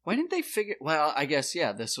 Why didn't they figure... Well, I guess,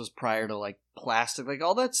 yeah, this was prior to, like, plastic. Like,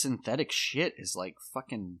 all that synthetic shit is, like,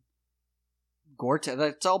 fucking Gore-Tex.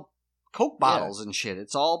 That's all Coke bottles and shit.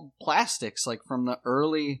 It's all plastics, like, from the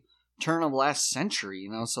early turn of last century, you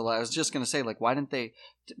know? So I was just going to say, like, why didn't they...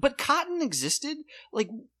 But cotton existed? Like,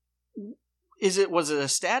 was it a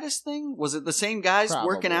status thing? Was it the same guys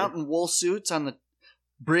working out in wool suits on the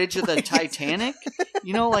bridge of the Titanic?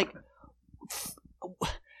 You know, like...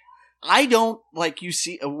 I don't, like, you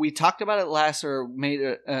see, we talked about it last, or made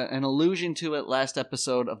an allusion to it last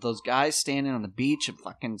episode of those guys standing on the beach of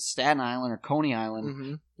fucking Staten Island or Coney Island,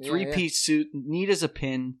 Mm-hmm. three-piece suit, neat as a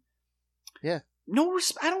pin. Yeah. No,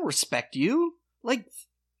 I don't respect you. Like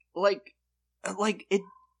it.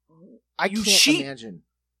 I can't imagine.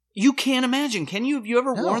 You can't imagine, can you? Have you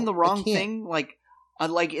ever worn the wrong I can't. thing?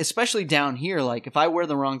 Like, especially down here, like, if I wear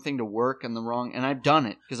the wrong thing to work and I've done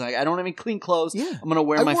it, because I don't have any clean clothes, Yeah. I'm going to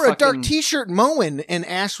wear my I wore a dark t-shirt mowing, and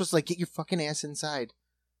Ash was like, get your fucking ass inside.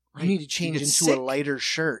 Right. You need to change get into sick. a lighter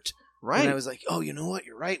shirt. Right. And I was like, oh, you know what?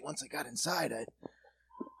 You're right. Once I got inside,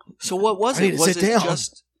 So what was I need it? to Was sit it down.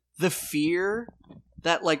 just the fear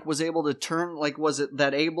that, like, was able to turn, like, was it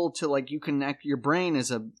that able to, like, you connect your brain is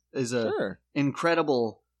a Sure.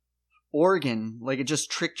 incredible organ, like, it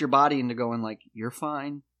just tricked your body into going, like, you're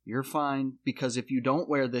fine, because if you don't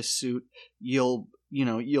wear this suit, you'll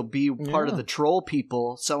be part of the troll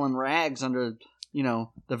people selling rags under,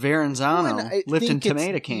 the Verrazano, Well, I lifting think it's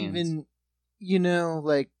tomato cans. Even,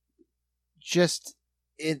 like, just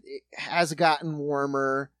it has gotten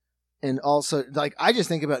warmer, and also, like, I just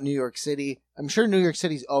think about New York City. I'm sure New York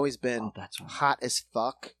City's always been That's right. hot as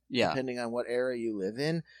fuck, Yeah. depending on what era you live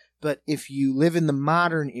in. But if you live in the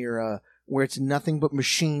modern era, where it's nothing but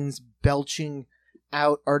machines belching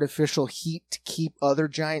out artificial heat to keep other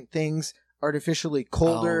giant things artificially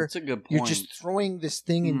colder, That's a good point. you're just throwing this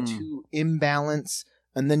thing into imbalance,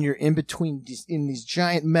 and then you're in between in these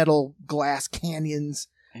giant metal glass canyons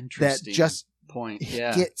that Interesting just point.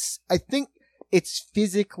 Yeah. gets. I think it's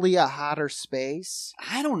physically a hotter space.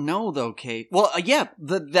 I don't know though, Kate. Well, yeah,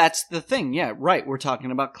 that's the thing. Yeah, right. We're talking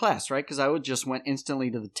about class, right? Because I just went instantly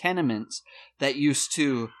to the tenements that used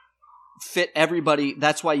to fit everybody.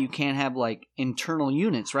 That's why you can't have like internal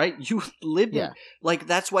units, right? You lived in, like,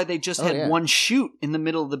 that's why they just had one chute in the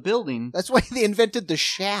middle of the building. That's why they invented the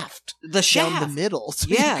shaft. The shaft down the middle, so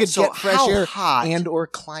yeah, you could so get fresh how air hot and or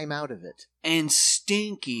climb out of it. and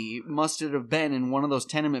stinky must it have been in one of those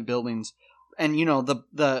tenement buildings? And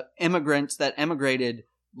the immigrants that emigrated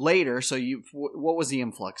later. So what was the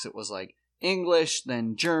influx? It was like English,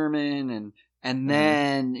 then German, and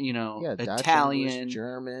then Dutch, Italian, English,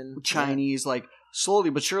 German, Chinese. Like,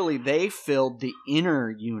 slowly but surely they filled the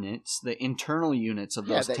inner units, the internal units of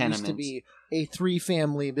those that tenements. used to be a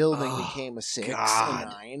 3-family building became a 6, God. a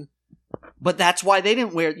 9. But that's why they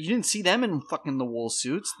didn't wear. You didn't see them in fucking the wool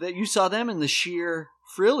suits. That you saw them in the sheer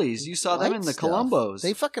frillies. You saw them in the Light stuff. Columbos.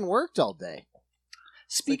 They fucking worked all day.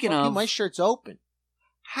 Speaking Like, fuck you, of, my shirt's open.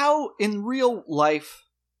 how in real life,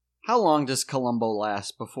 how long does Columbo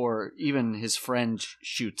last before even his friend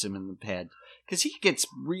shoots him in the head? Because he gets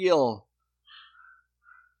real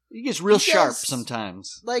sharp does.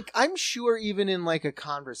 sometimes. Like, I'm sure even in like a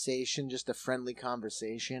conversation, just a friendly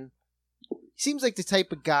conversation, he seems like the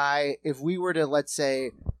type of guy, if we were to, let's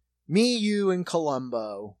say, me, you, and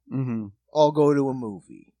Columbo Mm-hmm. all go to a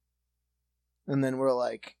movie. And then we're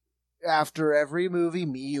like, after every movie,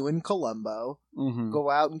 me, you, and Columbo Mm-hmm. go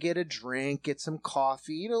out and get a drink, get some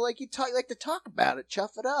coffee, like you like to talk about it,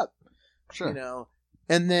 chuff it up. Sure.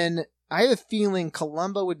 And then I have a feeling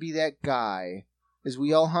Columbo would be that guy, as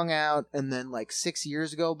we all hung out, and then like 6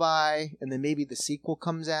 years go by, and then maybe the sequel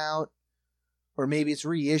comes out, or maybe it's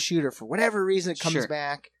reissued, or for whatever reason it comes Sure.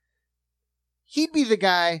 back. He'd be the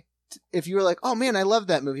guy, if you were like, oh man, I love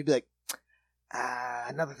that movie, he'd be like,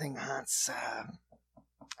 another thing, Hans,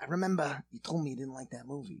 I remember you told me you didn't like that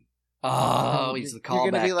movie. Oh, he's the You're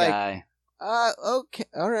gonna callback be like, guy. Okay,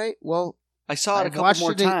 all right, well, I saw it a I've couple watched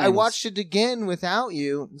more it, times. I watched it again without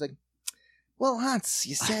you. It's like, well, Hans,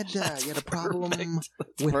 you said you had a problem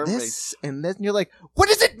with perfect. this and this. And you're like, what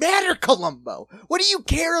does it matter, Columbo? What do you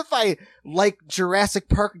care if I like Jurassic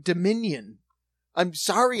Park Dominion? I'm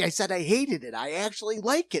sorry I said I hated it. I actually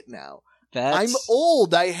like it now. That's... I'm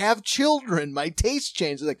old. I have children. My taste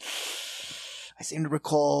changed. Like, I seem to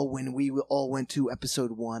recall when we all went to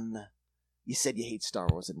episode 1, you said you hate Star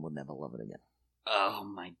Wars and will never love it again. Oh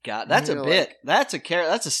my God. That's a bit. That's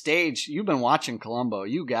a stage. You've been watching Columbo.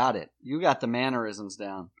 You got it. You got the mannerisms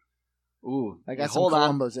down. Ooh. I got some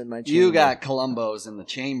Columbos in my chamber. You got Columbos in the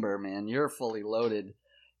chamber, man. You're fully loaded.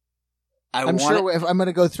 I'm sure if I'm going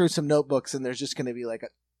to go through some notebooks and there's just going to be like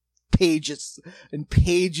pages and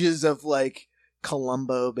pages of like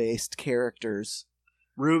Columbo-based characters.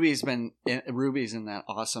 Ruby's in that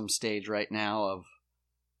awesome stage right now of,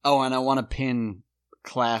 and I want to pin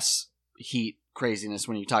class heat craziness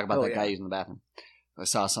when you talk about that guy using the bathroom. I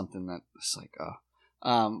saw something that was like,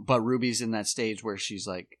 but Ruby's in that stage where she's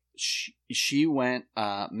like, she went,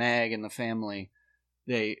 Mag and the family,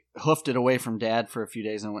 they hoofed it away from Dad for a few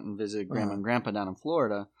days and went and visited Grandma and Grandpa down in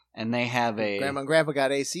Florida. And they have Grandma and Grandpa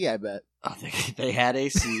got AC, I bet. Oh, they had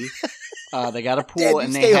AC. They got a Dad, pool,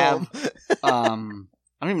 and they have home.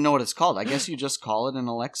 I don't even know what it's called. I guess you just call it an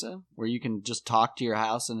Alexa, where you can just talk to your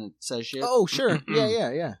house and it says shit. Oh, sure.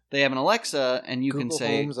 Yeah. They have an Alexa, and you Google can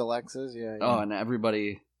say... Homes, Alexas, yeah. Oh, and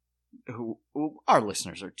everybody who... Our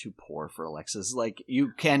listeners are too poor for Alexas. Like,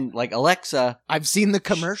 you can... Like, Alexa... I've seen the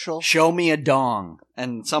commercial. Show me a dong.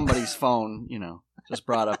 And somebody's phone, just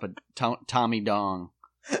brought up a Tommy Dong.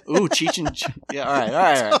 Ooh, Cheech and... Yeah, all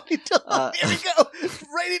right. Tommy Dong. Here we go.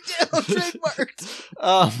 Write it down. Trademarked.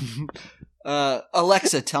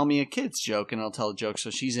 Alexa, tell me a kid's joke, and it'll tell a joke. So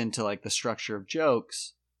she's into like the structure of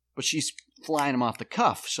jokes, but she's flying them off the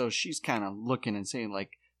cuff. So she's kind of looking and saying,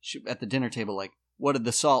 like, at the dinner table, like, what did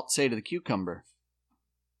the salt say to the cucumber?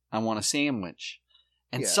 I want a sandwich.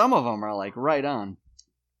 And some of them are like right on.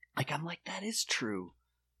 Like, I'm like, that is true.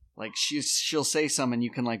 Like, she'll say something, and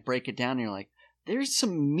you can like break it down, and you're like, there's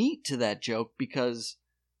some meat to that joke because,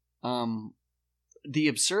 the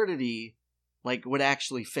absurdity, like, would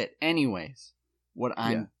actually fit. Anyways,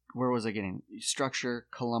 where was I getting? Structure,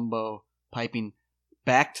 Columbo, piping,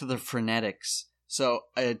 back to the frenetics. So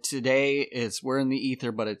today we're in the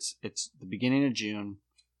ether, but it's the beginning of June.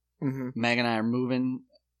 Mm-hmm. Meg and I are moving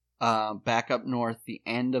back up north the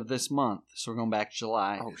end of this month, so we're going back to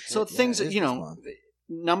July. Oh, shit. So things,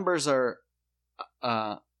 numbers are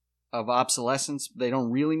of obsolescence. They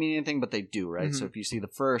don't really mean anything, but they do, right? Mm-hmm. So if you see the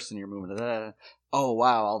first and you're moving to oh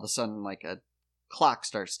wow, all of a sudden like a clock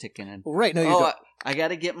starts ticking in. Right. No, I got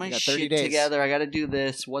to get my shit together. I got to do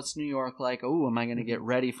this. What's New York like? Oh, am I going to get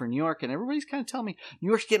ready for New York? And everybody's kind of telling me New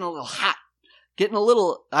York's getting a little hot.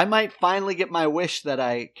 I might finally get my wish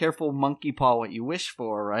that careful monkey paw what you wish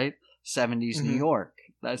for, right? 70s New York.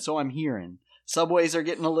 So I'm hearing. Subways are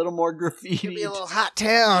getting a little more graffiti. It'll be a little hot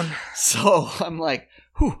town. So I'm like,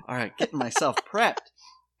 whew, all right, getting myself prepped.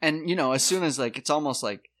 And, as soon as like, it's almost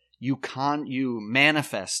like you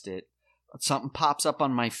manifest it, something pops up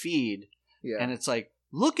on my feed. Yeah. And it's like,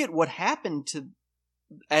 look at what happened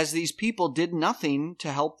as these people did nothing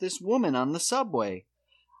to help this woman on the subway.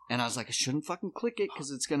 And I was like, I shouldn't fucking click it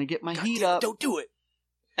because it's going to get my heat up. Don't do it.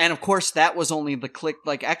 And of course, that was only the click.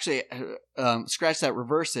 Like, actually, scratch that,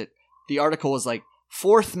 reverse it. The article was like,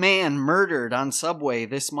 4th man murdered on subway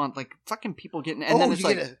this month. Like, fucking people getting... And then it's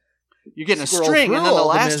like, you're getting a string. And then the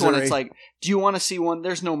last one, it's like, do you want to see one?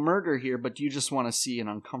 There's no murder here, but do you just want to see an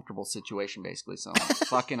uncomfortable situation, basically? So I'm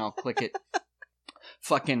like, I'll click it.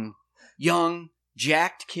 Fucking young,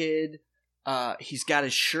 jacked kid. He's got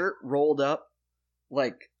his shirt rolled up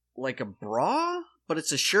like a bra, but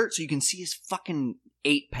it's a shirt so you can see his fucking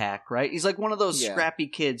 8-pack, right? He's like one of those scrappy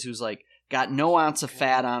kids who's like got no ounce of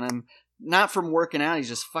fat on him. Not from working out, he's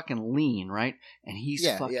just fucking lean, right? And he's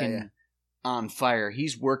on fire.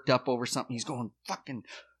 He's worked up over something. He's going fucking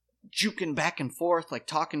juking back and forth, like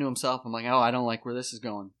talking to himself. I'm like, oh, I don't like where this is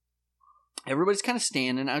going. Everybody's kind of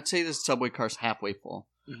standing. I would say this subway car's halfway full.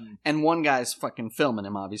 Mm-hmm. And one guy's fucking filming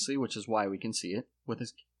him, obviously, which is why we can see it with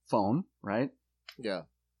his phone, right? Yeah.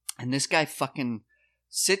 And this guy fucking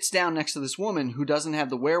sits down next to this woman who doesn't have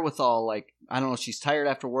the wherewithal, like, I don't know, she's tired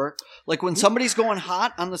after work. Like, when somebody's going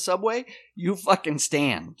hot on the subway, you fucking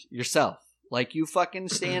stand yourself. Like, you fucking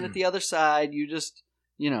stand at the other side. You just,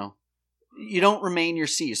 you don't remain your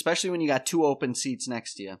seat, especially when you got 2 open seats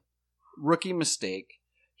next to you. Rookie mistake.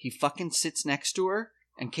 He fucking sits next to her,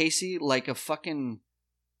 and Casey, like a fucking...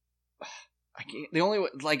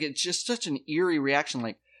 it's just such an eerie reaction,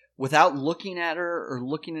 like, without looking at her or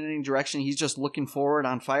looking in any direction, he's just looking forward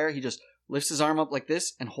on fire. He just lifts his arm up like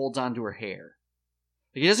this and holds onto her hair.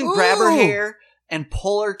 Like, he doesn't grab her hair and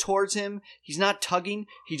pull her towards him. He's not tugging.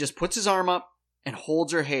 He just puts his arm up and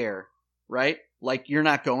holds her hair, right? Like, you're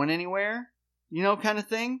not going anywhere. you know, kind of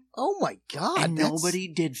thing. Oh my God. And nobody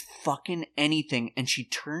did fucking anything. And she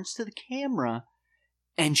turns to the camera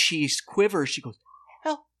and she quivers. She goes,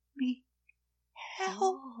 help me.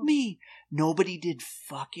 Help me. Nobody did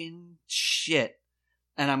fucking shit.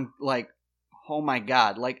 And I'm like, oh my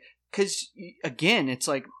God. Like, because, again, it's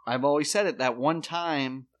like, I've always said it, that one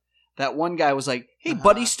time, that one guy was like, hey,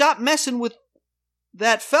 buddy, stop messing with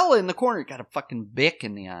that fella in the corner. He got a fucking bick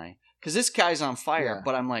in the eye. Because this guy's on fire. Yeah.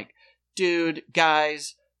 But I'm like, dude,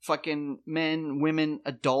 guys, fucking men, women,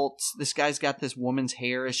 adults, this guy's got this woman's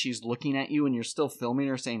hair as she's looking at you and you're still filming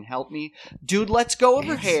her saying, help me. Dude, let's go of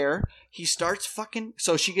her hair. He starts fucking...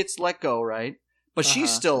 So she gets let go, right? But she's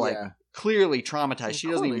still, like, clearly traumatized. She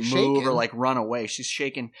doesn't even move or, like, run away. She's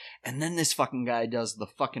shaking. And then this fucking guy does the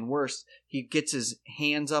fucking worst. He gets his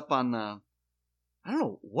hands up on the... I don't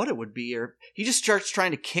know what it would be. Or he just starts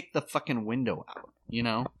trying to kick the fucking window out, you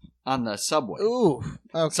know? On the subway. Ooh.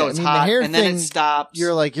 Okay. So it's hot, the hair and thing, then it stops.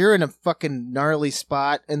 You're like, you're in a fucking gnarly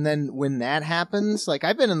spot, and then when that happens, like,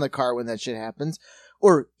 I've been in the car when that shit happens,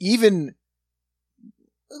 or even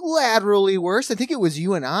laterally worse. I think it was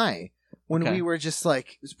you and I, when we were just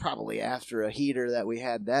like, it was probably after a heater that we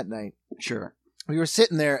had that night. Sure. We were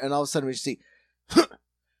sitting there, and all of a sudden we just see,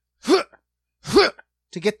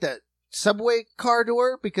 to get the subway car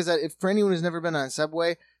door, because if for anyone who's never been on a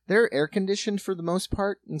subway, they're air conditioned for the most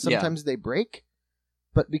part, and sometimes they break.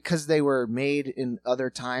 But because they were made in other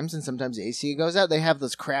times, and sometimes the AC goes out, they have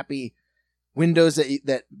those crappy windows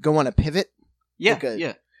that go on a pivot. Yeah, like a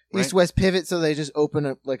yeah. East-west pivot, so they just open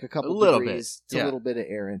up like a couple degrees. It's a little bit of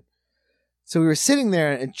air in. So we were sitting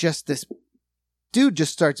there, and just this dude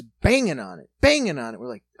just starts banging on it. We're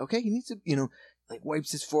like, okay, he needs to, like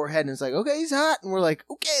wipes his forehead, and it's like, okay, he's hot. And we're like,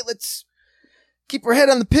 okay, let's keep our head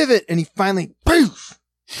on the pivot. And he finally, poof,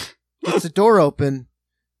 gets the door open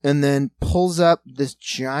and then pulls up this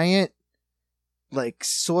giant, like,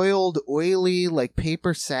 soiled, oily, like,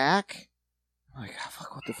 paper sack. I'm like, oh,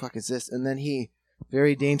 fuck, what the fuck is this? And then he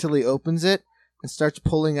very daintily opens it and starts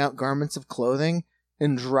pulling out garments of clothing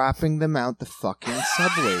and dropping them out the fucking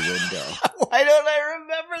subway window. Why don't I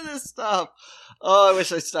remember this stuff? Oh, I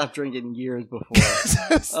wish I stopped drinking years before.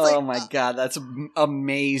 Oh my God, that's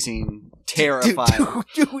amazing. Terrifying.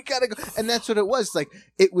 Dude, we gotta go. And that's what it was. Like,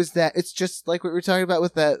 it was that, it's just like what we were talking about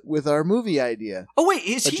with our movie idea. Oh wait,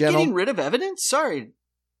 is he getting rid of evidence? Sorry.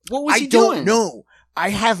 What was he doing? I don't know. I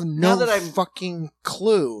have no I'm fucking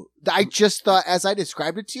clue. I just thought, as I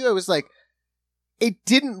described it to you, I was like, it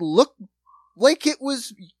didn't look like it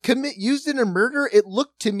was used in a murder. It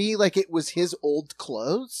looked to me like it was his old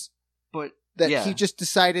clothes. But that he just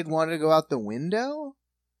decided wanted to go out the window.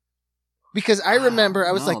 Because I remember,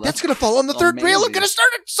 I was like, that's going to fall on the third rail. I'm going to start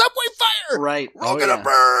a subway fire. Right. We're all going to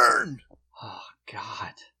burn. Oh,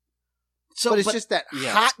 God. But it's just that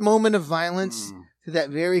hot moment of violence to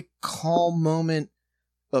that very calm moment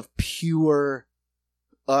of pure,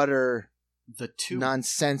 utter,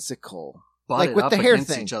 nonsensical. Like with the hair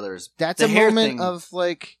thing. That's a moment of,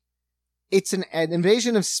 like, it's an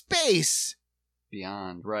invasion of space.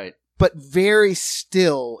 Beyond, right. But very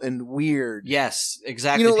still and weird. Yes,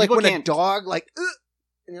 exactly. Like when a dog, like,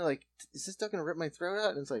 and you're like, is this dog going to rip my throat out?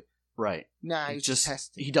 And it's like, right. Nah, he's just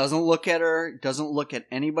testing. He doesn't look at her, doesn't look at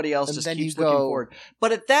anybody else, and just keeps looking forward.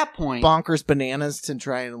 But at that point... bonkers bananas to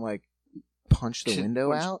try and, like, punch the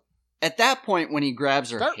window out. At that point, when he grabs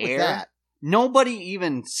her hair, nobody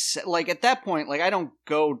even... Like, at that point, like, I don't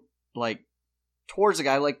go, like... towards the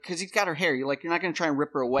guy, like, because he's got her hair. You're like, you're not going to try and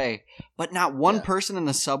rip her away. But not one person in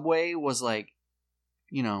the subway was like,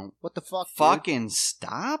 what the fuck? Fucking dude?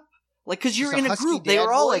 Stop. Like, because you're in a group. They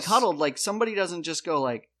were all like huddled. Like, somebody doesn't just go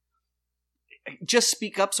like, just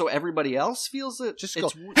speak up so everybody else feels it. Just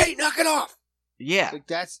go, hey, knock it off. Yeah. Like,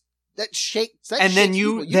 that shakes. And then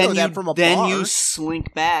you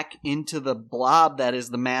slink back into the blob that is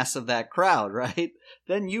the mass of that crowd, right?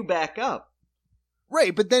 Then you back up.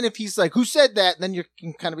 Right, but then if he's like, who said that? Then you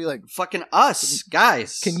can kind of be like, fucking us,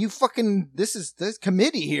 guys. Can you fucking, this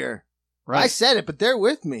committee here. Right. I said it, but they're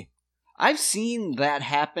with me. I've seen that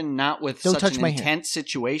happen, not with such an intense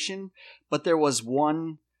situation, but there was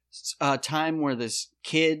one time where this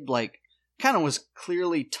kid, like, kind of was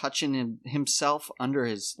clearly touching himself under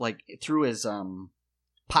his, like, through his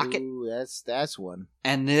pocket. Ooh, that's one.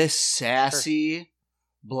 And this sassy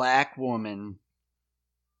black woman,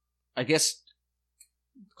 I guess...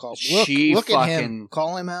 Look at him.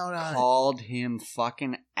 Call him out on called him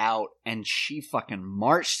fucking out, and she fucking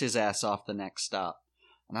marched his ass off the next stop.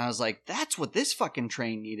 And I was like, that's what this fucking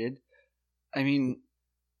train needed. I mean,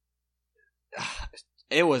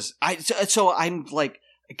 it was... So I'm like,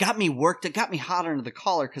 it got me worked, it got me hot under the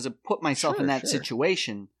collar because it put myself in that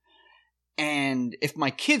situation. And if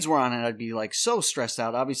my kids were on it, I'd be like so stressed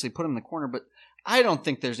out. Obviously, put them in the corner. But I don't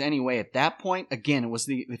think there's any way at that point. Again, it was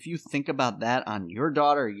if you think about that on your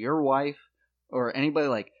daughter, or your wife, or anybody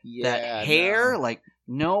like that hair, like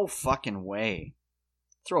no fucking way.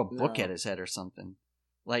 Throw a book at his head or something.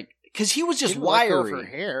 Like, because he was just wiry. Her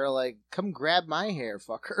hair, like, come grab my hair,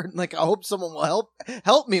 fucker. Like, I hope someone will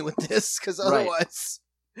help me with this, because otherwise,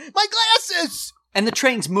 my glasses. And the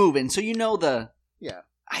train's moving, so you know yeah.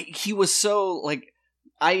 He was so like.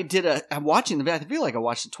 I'm watching the video. I feel like I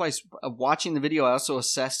watched it twice. Watching the video, I also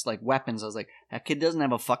assessed like weapons. I was like, that kid doesn't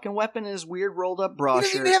have a fucking weapon in his weird rolled up bra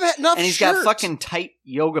shirt. He doesn't even have enough and he's got fucking tight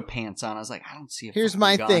yoga pants on. I was like, I don't see a Here's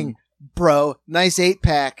my gun. thing, bro. Nice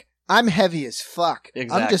 8-pack. I'm heavy as fuck.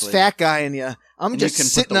 Exactly. I'm just fat guy in you. I'm just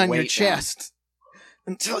sitting on your down. chest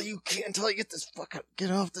until you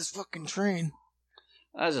get off this fucking train.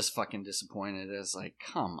 I was just fucking disappointed. It was like,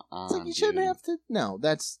 come on, it's like you shouldn't have to. No,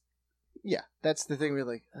 that's the thing. We're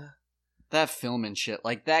like that film and shit.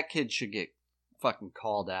 Like that kid should get fucking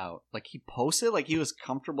called out. Like he posted, like he was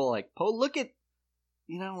comfortable. Like, look at,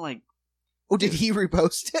 like. Oh, did he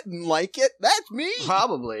repost it and like it? That's me.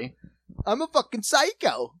 Probably. I'm a fucking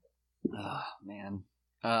psycho. Oh man.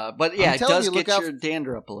 But yeah, it does get your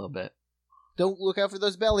dander up a little bit. Don't look out for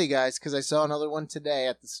those belly guys, because I saw another one today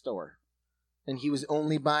at the store, and he was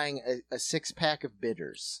only buying a 6-pack of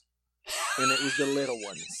bitters, and it was the little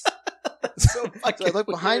ones. So I looked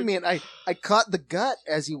behind me, and I caught the gut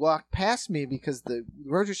as he walked past me, because the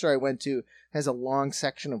grocery store I went to has a long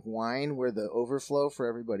section of wine where the overflow for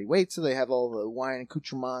everybody waits, so they have all the wine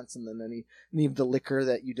accoutrements, and then you have the liquor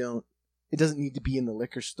that it doesn't need to be in the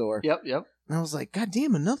liquor store. Yep. And I was like, God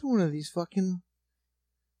damn, another one of these fucking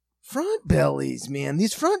front bellies, man.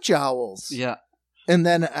 These front jowls. Yeah. And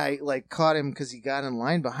then I caught him because he got in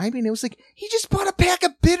line behind me, and it was like, he just bought a pack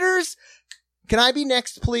of bitters. Can I be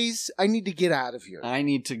next, please? I need to get out of here. I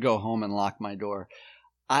need to go home and lock my door.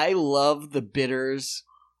 I love the bitters.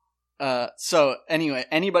 So anyway,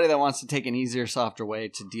 anybody that wants to take an easier, softer way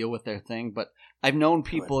to deal with their thing, but I've known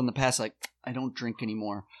people in the past like, I don't drink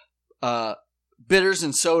anymore. Bitters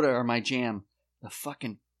and soda are my jam. The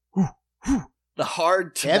fucking the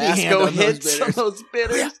hard Tabasco hits on those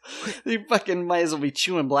bitters. You fucking might as well be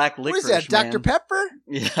chewing black licorice. What is that, Dr. Pepper?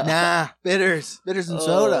 Yeah. Nah, bitters and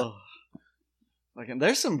soda. Like,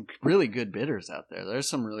 there's some really good bitters out there. There's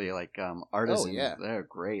some really artisan. Oh, yeah. They're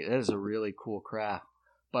great. It is a really cool craft.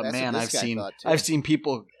 But That's man, what I've seen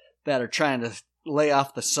people that are trying to lay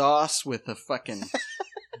off the sauce with the fucking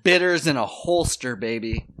bitters in a holster,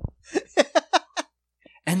 baby.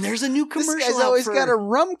 And there's a new commercial. This guy's always got a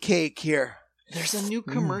rum cake here. There's a new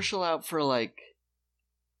commercial out for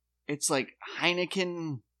it's like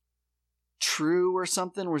Heineken True or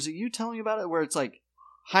something. Was it you telling me about it? Where it's like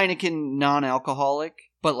Heineken non-alcoholic,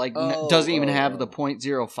 but doesn't even have the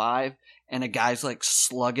 0.05, and a guy's like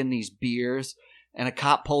slugging these beers, and a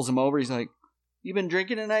cop pulls him over. He's like, "You been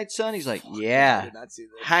drinking tonight, son?" He's like, "Yeah, I did not see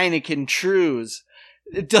that. Heineken Trues."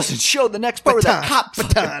 It doesn't show the next part where the cop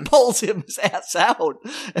pulls his ass out,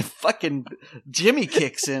 and fucking Jimmy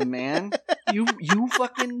kicks in, man. You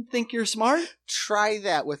fucking think you're smart? Try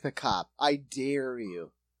that with a cop. I dare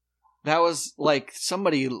you. That was like some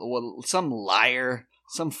liar.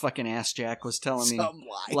 Some fucking ass jack was telling me,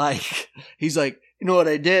 he's like, you know what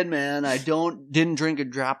I did, man? I didn't drink a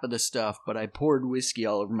drop of the stuff, but I poured whiskey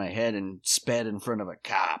all over my head and sped in front of a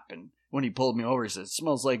cop. And when he pulled me over, he said, "It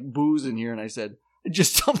smells like booze in here." And I said, "I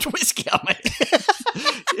just dumped whiskey on my head."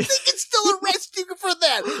 They can still arrest you for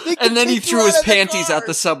that. And then he threw his panties out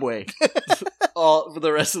the subway all for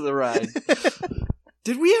the rest of the ride.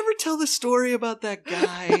 Did we ever tell the story about that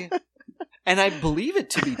guy? And I believe it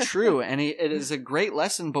to be true, and it is a great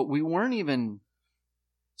lesson, but we weren't even...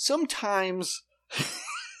 Sometimes,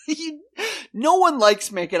 no one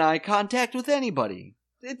likes making eye contact with anybody.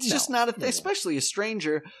 It's just not a thing, especially a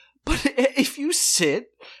stranger. But if you sit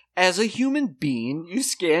as a human being, you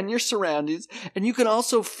scan your surroundings, and you can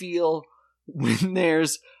also feel when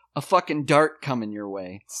there's a fucking dart coming your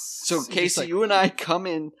way. So, Casey, you and I come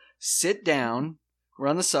in, sit down... We're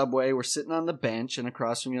on the subway, we're sitting on the bench, and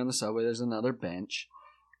across from you on the subway there's another bench.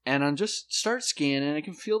 And I just start scanning, I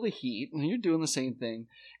can feel the heat, and you're doing the same thing.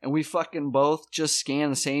 And we fucking both just scan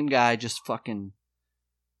the same guy, just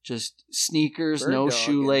sneakers, no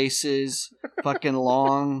shoelaces, fucking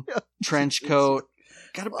long trench coat.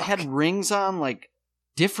 Had rings on, like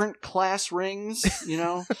different class rings,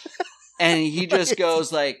 And he just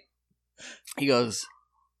goes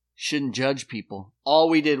shouldn't judge people. All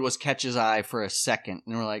we did was catch his eye for a second.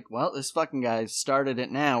 And we're like, well, this fucking guy started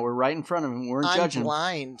it now. We're right in front of him. We're judging. I'm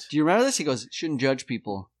blind. Do you remember this? He goes, shouldn't judge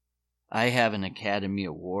people. I have an Academy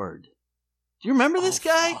Award. Do you remember this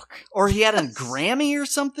guy? Fuck. Or he had a Grammy or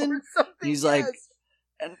something? Or something, He's like, yes.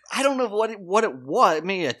 and I don't know what it was.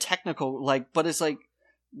 Maybe a technical, like, but it's like,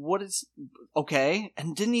 what is, okay.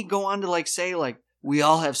 And didn't he go on to like say like, we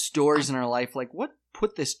all have stories in our life. Like, what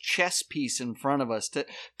put this chess piece in front of us?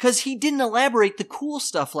 Because he didn't elaborate the cool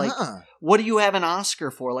stuff. Like, what do you have an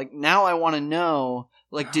Oscar for? Like, now I want to know,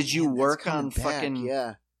 like, did you work on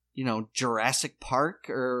fucking, Jurassic Park?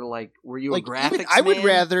 Or like, were you a graphics I would man?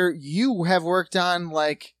 rather you have worked on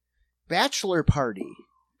like Bachelor Party.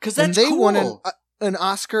 Because that's they cool. won an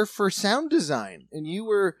Oscar for sound design, and you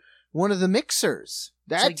were one of the mixers.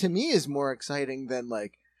 That like, to me is more exciting than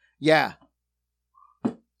like,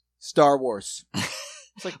 Star Wars.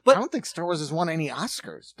 It's like, but, I don't think Star Wars has won any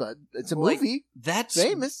Oscars, but it's a movie. That's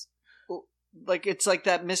famous. Like, it's like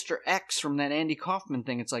that Mr. X from that Andy Kaufman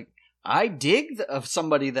thing. It's like, I dig of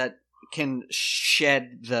somebody that can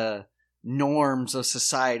shed the norms of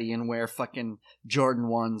society and wear fucking Jordan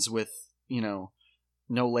 1s with, no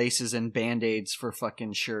laces and Band-Aids for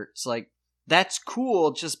fucking shirts. Like, that's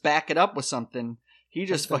cool. Just back it up with something. He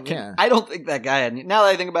just I don't think that guy had any. Now that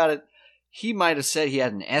I think about it, he might have said he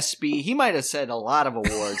had an ESPY. He might have said a lot of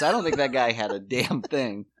awards. I don't think that guy had a damn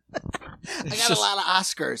thing. I got a lot of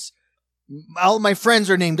Oscars. All my friends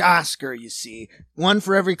are named Oscar, you see. One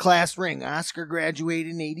for every class ring. Oscar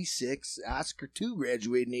graduated in 86. Oscar 2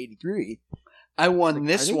 graduated in 83. I won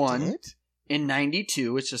this one in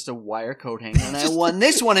 92. It's just a wire coat hanger. And I won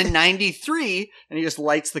this one in 93. And he just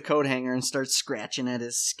lights the coat hanger and starts scratching at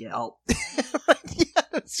his scalp.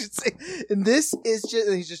 And this is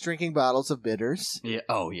he's just drinking bottles of bitters. Yeah.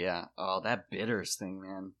 Oh, yeah. Oh, that bitters thing,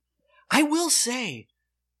 man. I will say,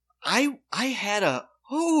 I had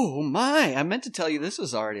oh my, I meant to tell you this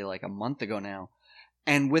was already like a month ago now.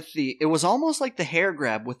 And it was almost like the hair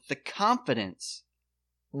grab with the confidence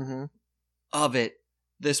of it.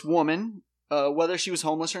 This woman, whether she was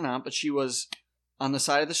homeless or not, but she was on the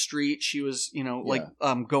side of the street. She was,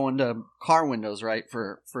 going to car windows, right?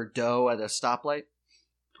 For dough at a stoplight.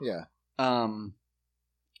 Yeah.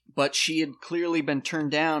 But she had clearly been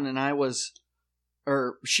turned down, and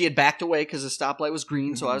she had backed away because the stoplight was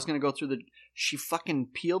green. So I was going to go through she fucking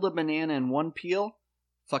peeled a banana in one peel,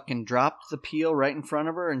 fucking dropped the peel right in front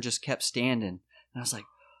of her and just kept standing. And I was like,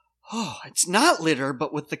 oh, it's not litter,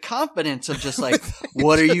 but with the confidence of just like,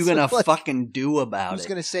 what are you going to fucking do about it? Who's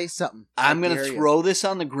going to say something? I'm going to throw this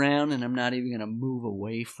on the ground and I'm not even going to move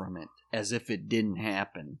away from it as if it didn't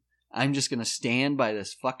happen. I'm just going to stand by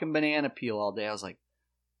this fucking banana peel all day. I was like,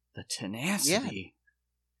 the tenacity.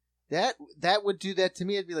 Yeah. That would do that to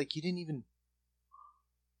me. I'd be like, you didn't even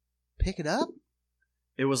pick it up?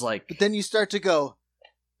 It was like... But then you start to go,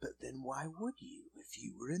 but then why would you if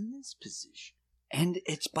you were in this position? And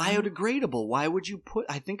it's biodegradable. Why would you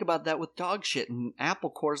I think about that with dog shit and apple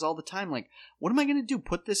cores all the time. Like, what am I going to do?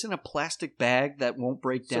 Put this in a plastic bag that won't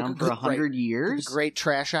break down for 100 years? The Great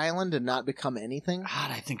Trash Island and not become anything? God,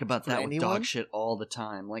 I think about that with dog shit all the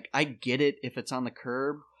time. Like, I get it if it's on the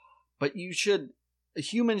curb, but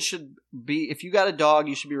humans should be, if you got a dog,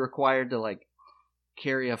 you should be required to, like,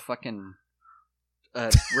 carry a fucking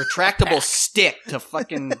retractable stick to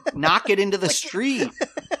fucking knock it into the street.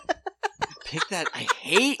 Pick that. I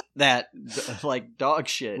hate that, like, dog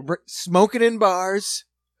shit. Smoke it in bars.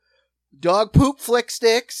 Dog poop flick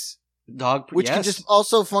sticks. Which can just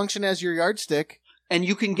also function as your yardstick. And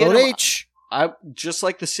you can get just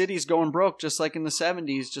like the city's going broke, just like in the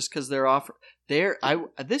 70s, just because they're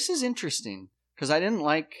this is interesting, because I didn't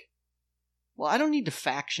like... Well, I don't need to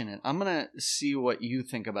faction it. I'm going to see what you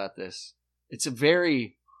think about this. It's I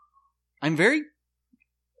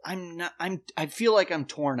feel like I'm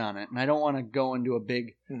torn on it, and I don't want to go into a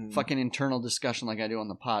big fucking internal discussion like I do on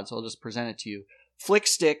the pod, so I'll just present it to you. Flick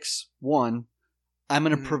sticks, one, I'm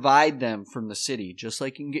going to provide them from the city, just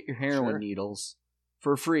like you can get your heroin needles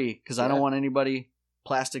for free, because I don't want anybody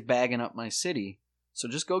plastic bagging up my city. So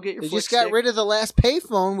just go get your flick stick. They just got rid of the last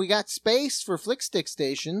payphone. We got space for flick stick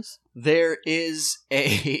stations. There is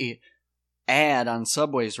a ad on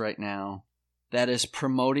Subways right now that is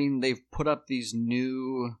promoting, they've put up these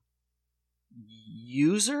new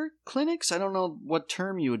user clinics, I don't know what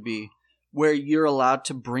term you would be, where you're allowed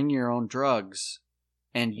to bring your own drugs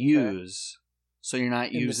and use, so you're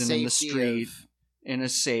not using in the street in a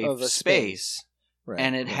safe space. Right.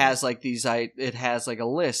 And it has like it has like a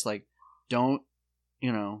list, like, don't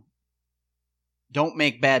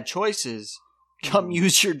make bad choices, come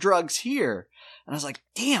use your drugs here. And I was like,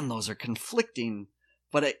 damn, those are conflicting.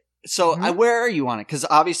 But where are you on it? Because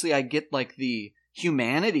obviously I get like the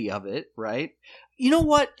humanity of it, right? You know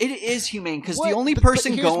what? It is humane, because the only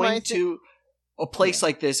person going to a place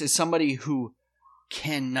like this is somebody who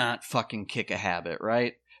cannot fucking kick a habit,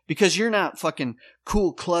 right? Because you're not fucking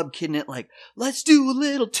cool club kidding it like, let's do a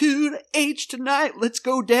little 2 to H tonight. Let's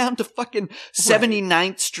go down to fucking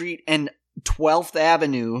 79th Street and 12th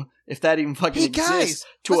Avenue, if that even fucking Hey exists. guys,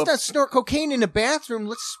 let's not snort cocaine in a bathroom.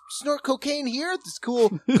 Let's snort cocaine here at this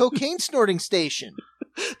cool cocaine snorting station.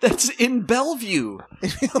 That's in Bellevue,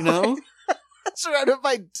 you know? Surrounded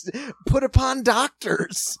by put upon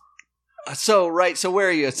doctors. So where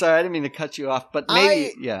are you? Sorry, I didn't mean to cut you off, but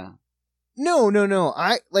maybe, yeah. No.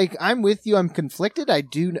 I'm with you. I'm conflicted. I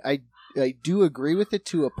do agree with it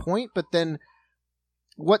to a point, but then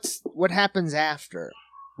what happens after?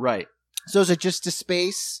 Right. So is it just a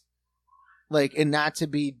space, like, and not to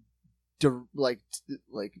be, not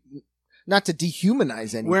to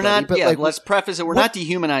dehumanize anybody? We're not. But yeah. like, Let's preface it. We're not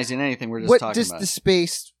dehumanizing anything. We're just talking about. What does the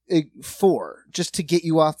space for? Just to get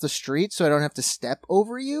you off the street, so I don't have to step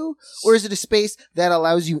over you, or is it a space that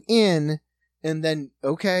allows you in, and then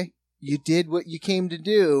okay, you did what you came to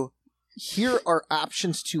do. Here are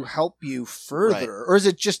options to help you further, Right. or is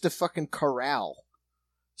it just a fucking corral?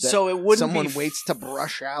 So it wouldn't someone be waits to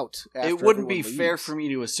brush out. After it wouldn't be everyone fair leaves. for me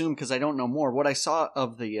to assume because I don't know more. What I saw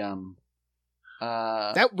of the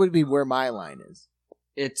That would be where my line is.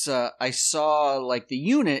 it's I saw like the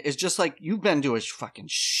unit is just like you've been to a fucking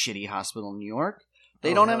shitty hospital in New York.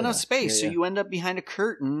 They Oh, don't have hell enough yeah. space, Yeah, so yeah. you end up behind a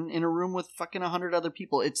curtain in a room with fucking 100 other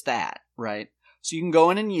people. It's that, right? So you can go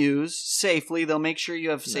in and use safely. They'll make sure you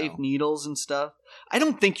have safe No. needles and stuff. I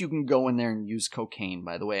don't think you can go in there and use cocaine,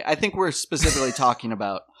 by the way. I think we're specifically talking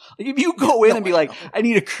about like, if you go in No, and be I like, know. I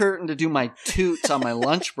need a curtain to do my toots on my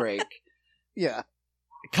lunch break. Yeah.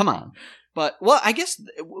 Come on. But, well, I guess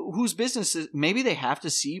whose business is, maybe they have to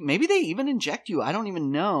see, maybe they even inject you. I don't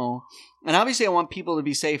even know. And obviously I want people to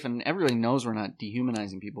be safe and everybody knows we're not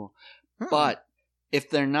dehumanizing people. But if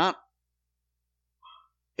they're not,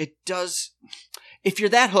 it does, if you're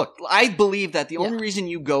that hooked, I believe that the only reason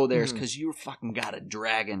you go there is because you fucking got a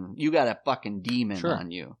dragon. You got a fucking demon Sure.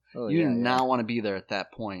 on you. Oh, You yeah, do yeah. not want to be there at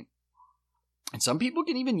that point. And some people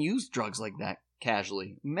can even use drugs like that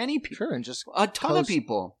casually. Many people. Sure, and just A ton of coast-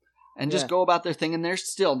 people. And just Yeah. go about their thing, and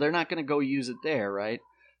they're not going to go use it there, right?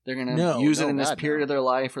 They're going to No, use it no, in this God, period no. of their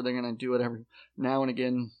life, or they're going to do it every now and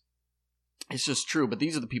again. It's just true. But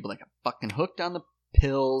these are the people that got fucking hooked on the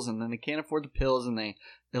pills, and then they can't afford the pills, and they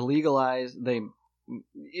illegalize,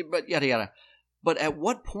 but yada yada. But at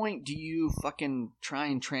what point do you fucking try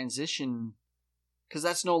and transition? Because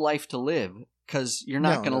that's no life to live. Because you're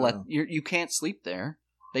not No, going to no. you can't sleep there.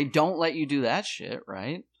 They don't let you do that shit,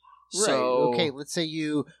 right? Right. So, Okay, let's say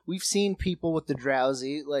we've seen people with the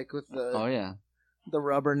drowsy, like with the oh yeah. the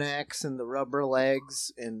rubber necks and the rubber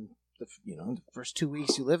legs, and the first 2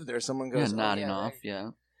 weeks you live there, someone goes, Yeah, "Oh, nodding yeah, off,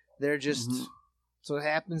 yeah. They're just Mhm. so it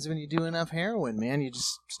happens when you do enough heroin, man. You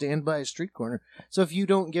just stand by a street corner. So if you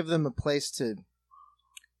don't give them a place to Then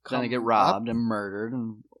come they get up, robbed and murdered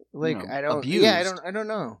and like you know, I don't, abused. yeah, I don't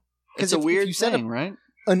know. It's a if weird you set thing, right?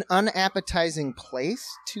 an unappetizing place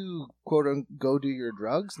to quote unquote go do your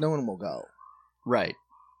drugs, no one will go. Right.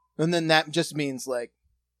 And then that just means like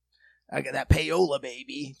I got that payola,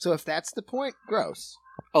 baby. So if that's the point, gross.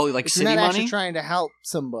 Oh, like If city you're not money? actually trying to help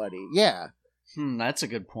somebody, yeah. That's a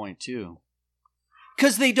good point too.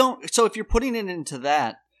 Because they don't. So if you're putting it into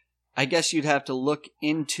that, I guess you'd have to look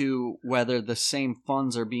into whether the same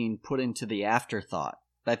funds are being put into the afterthought.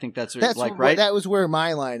 I think that's like right. That was where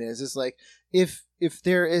my line is. It's like if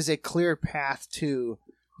there is a clear path to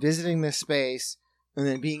visiting this space and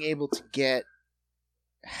then being able to get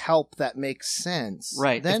help that makes sense,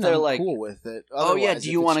 Right. Then If they're I'm like, cool with it. oh yeah, Otherwise, do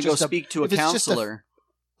if you it's want to go just speak to a if it's just counselor?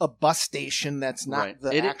 a bus station that's not Right.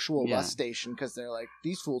 the actual yeah. bus station because they're like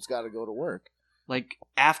these fools got to go to work. Like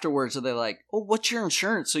afterwards, are they like, oh, what's your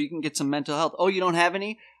insurance so you can get some mental health? Oh, you don't have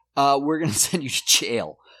any? We're gonna send you to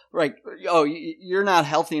jail. Right. Oh, you're not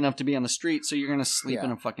healthy enough to be on the street, so you're gonna sleep Yeah.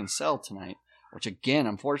 in a fucking cell tonight. Which again,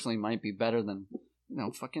 unfortunately, might be better than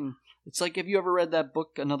fucking. It's like, have you ever read that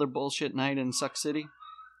book, Another Bullshit Night in Suck City,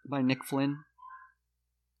 by Nick Flynn?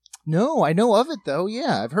 No, I know of it though.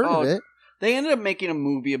 Yeah, I've heard Oh, of it. They ended up making a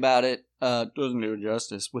movie about it. Doesn't do it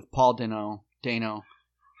justice, with Paul Dano,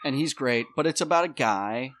 and he's great. But it's about a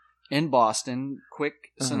guy in Boston.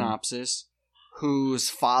 Quick synopsis: whose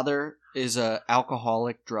father is a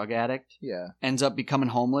alcoholic, drug addict. Yeah. Ends up becoming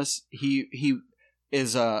homeless. He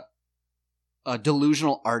is a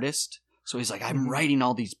delusional artist. So he's like, I'm writing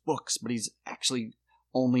all these books, but he's actually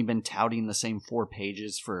only been touting the same 4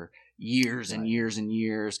 pages for years and Right. years and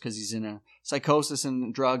years because he's in a psychosis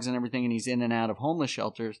and drugs and everything, and he's in and out of homeless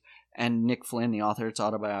shelters. And Nick Flynn, the author, it's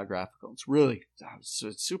autobiographical. It's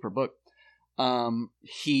a super book.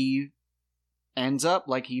 He ends up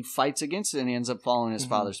like he fights against it and he ends up following his Mhm.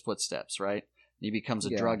 father's footsteps, right? He becomes a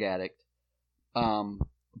Yeah. drug addict.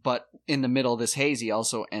 But in the middle of this haze, he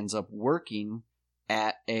also ends up working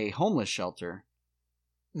at a homeless shelter.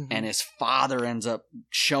 Mhm. And his father ends up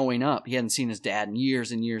showing up. He hadn't seen his dad in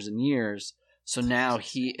years and years and years. So now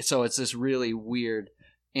so it's this really weird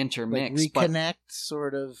intermix. like reconnect,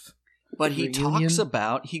 sort of. But he reunion? talks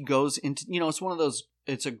about, he goes into, it's one of those,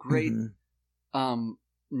 it's a great Mhm.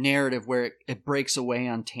 narrative where it breaks away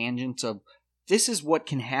on tangents of this is what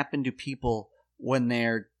can happen to people when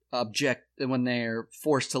they're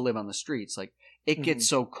forced to live on the streets. Like it gets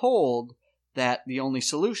so cold that the only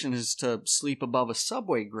solution is to sleep above a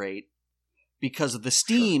subway grate because of the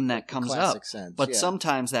steam that comes up. Sense, But yeah.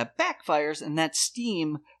 sometimes that backfires and that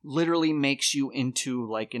steam literally makes you into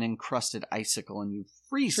like an encrusted icicle and you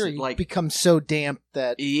freeze. Sure, you like become so damp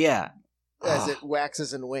that yeah. as Ugh. it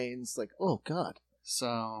waxes and wanes, like, oh god.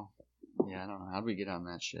 So, yeah, I don't know. How'd we get on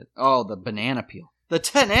that shit? Oh, the banana peel. The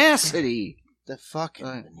tenacity! The fucking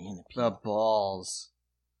Right. banana peel. The balls.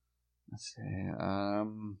 Let's see.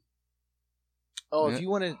 Oh, Yeah. if you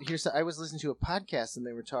want to hear, I was listening to a podcast and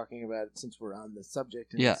they were talking about it since we're on the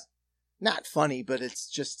subject. And Yeah. it's not funny, but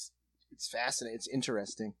it's fascinating. It's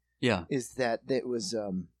interesting. Yeah. Is that it was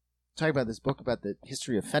talking about this book about the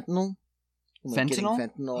history of fentanyl. And, like, getting Fentanyl?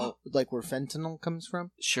 fentanyl, like where fentanyl comes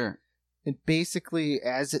from. Sure. And basically,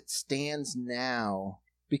 as it stands now,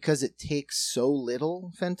 because it takes so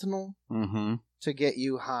little fentanyl Mm-hmm. to get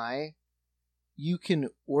you high, you can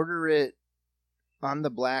order it on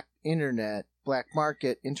the black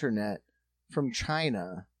market internet from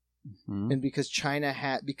China. Mm-hmm. And because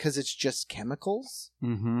because it's just chemicals,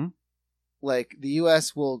 Mm-hmm. like the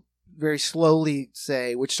U.S. will very slowly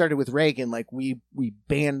say, which started with Reagan, like we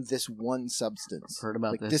banned this one substance. Heard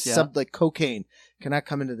about like this, yeah. like cocaine cannot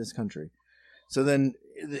come into this country. So then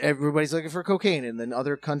everybody's looking for cocaine, and then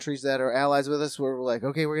other countries that are allies with us were like,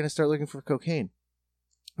 okay, we're going to start looking for cocaine.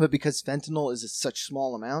 But because fentanyl is in such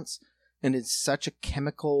small amounts and it's such a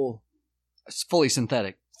chemical It's fully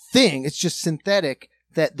synthetic. thing, it's just synthetic,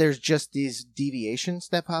 that there's just these deviations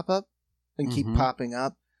that pop up and keep Mhm. popping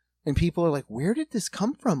up. And people are like, where did this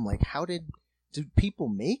come from? Like, how did people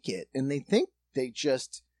make it? And they think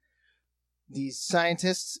these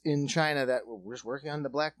scientists in China that were just working on the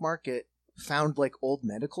black market found like old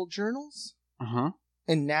medical journals. Uh-huh.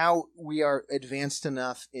 And now we are advanced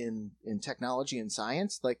enough in technology and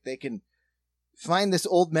science, like they can find this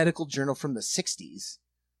old medical journal from the 60s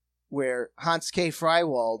where Hans K.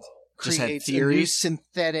 Freiwald Just had creates a new theories?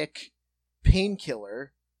 synthetic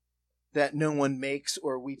painkiller that no one makes,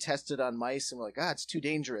 or we tested on mice and we're like, it's too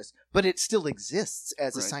dangerous. But it still exists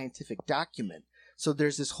as a Right. scientific document. So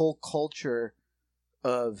there's this whole culture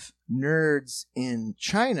of nerds in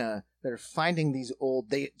China that are finding these old,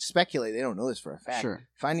 they speculate, they don't know this for a fact, Sure.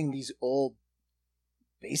 finding these old,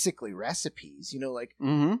 basically recipes, like,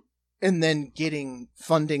 Mm-hmm. and then getting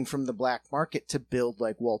funding from the black market to build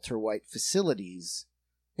like Walter White facilities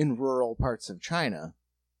in rural parts of China.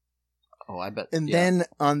 Oh, I bet. And yeah. then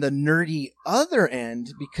on the nerdy other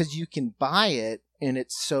end, because you can buy it and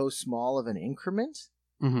it's so small of an increment,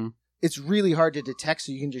 Mm-hmm. it's really hard to detect,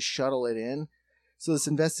 so you can just shuttle it in. So this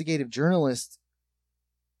investigative journalist,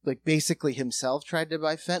 like basically himself tried to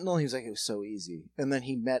buy fentanyl. He was like, it was so easy. And then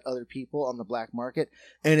he met other people on the black market,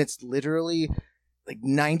 and it's literally like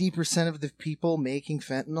 90% of the people making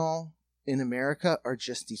fentanyl in America are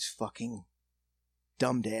just these fucking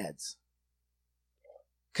dumb dads.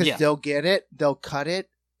 Because Yeah. they'll get it, they'll cut it,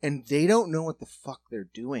 and they don't know what the fuck they're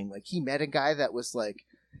doing. Like, he met a guy that was like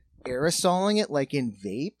aerosoling it like in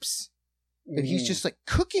vapes, and he's just like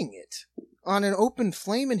cooking it on an open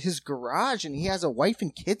flame in his garage, and he has a wife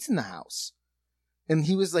and kids in the house. And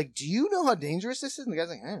he was like, do you know how dangerous this is? And the guy's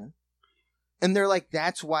like, I don't know. And they're like,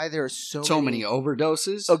 that's why there are so many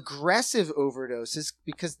overdoses. aggressive overdoses,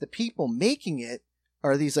 because the people making it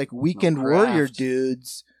are these like weekend craft. warrior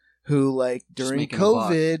dudes who, like, during making a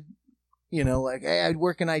buck. COVID, like, hey, I'd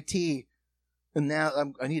work in IT, and now I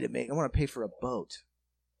want to pay for a boat.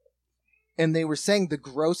 And they were saying the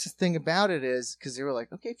grossest thing about it is, because they were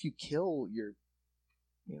like, okay, if you kill your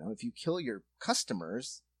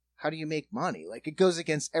customers, how do you make money? Like, it goes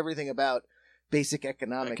against everything about basic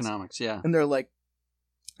economics. Yeah. And they're like,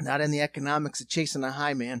 not in the economics of chasing a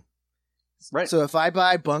high, man. Right. So if I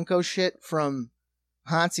buy bunko shit from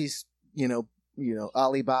Hansi's,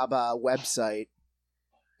 Alibaba website,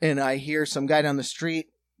 and I hear some guy down the street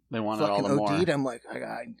They want it all fucking the more. OD'd, I'm like,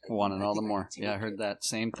 I Want it all the think I more. can Yeah, I take heard it. that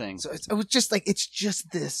same thing. So it was just like, it's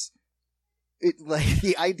just this. It, like,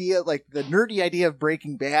 the idea, like the nerdy idea of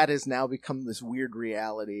Breaking Bad has now become this weird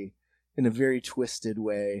reality in a very twisted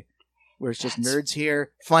way. where it's just That's- nerds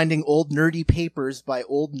here finding old nerdy papers by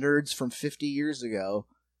old nerds from 50 years ago,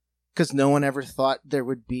 because no one ever thought there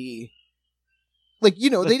would be, like,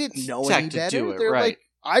 they didn't know tech any to better. do it, They're right. like,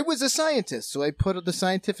 I was a scientist, so I put the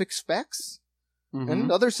scientific specs, Mhm.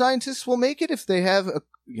 and other scientists will make it if they have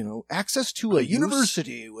access to a A use-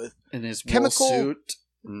 university with in his chemical- wool suit.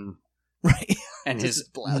 Mm. right. And Just his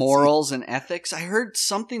blousy. morals and ethics. I heard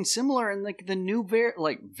something similar in like the new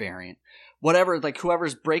variant, whatever. Like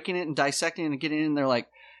whoever's breaking it and dissecting it and getting it in, they're like,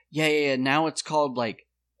 yeah. Now it's called like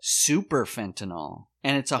super fentanyl,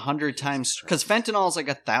 and it's 100 times because fentanyl is like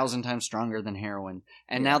 1,000 times stronger than heroin,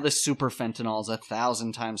 and now the super fentanyl is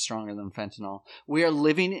 1,000 times stronger than fentanyl. We are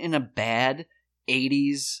living in a bad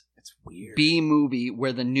 80s It's weird. B movie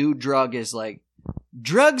where the new drug is like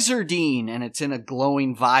Drugzerdine, and it's in a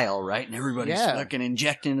glowing vial, right? And everybody's fucking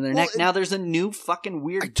injecting into their neck. Now there's a new fucking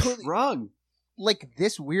weird drug. Like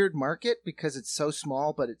this weird market, because it's so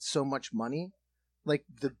small but it's so much money, like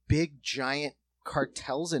the big giant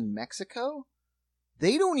cartels in Mexico,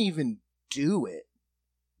 they don't even do it.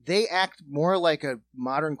 They act more like a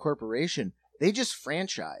modern corporation. They just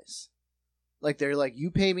franchise. Like they're like, you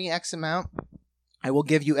pay me X amount, I will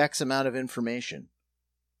give you X amount of information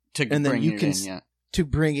And then you can to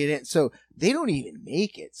bring it in. So they don't even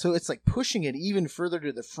make it. So it's like pushing it even further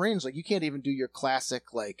to the fringe. Like you can't even do your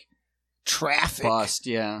classic like traffic bust.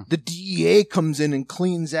 Yeah, the DEA comes in and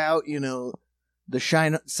cleans out,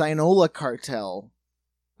 the Sinaloa cartel,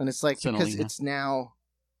 and it's like because it's now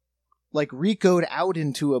like Rico'd out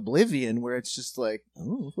into oblivion, where it's just like,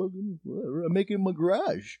 oh, fucking whatever, I'm making my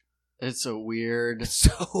garage. It's a weird, It's so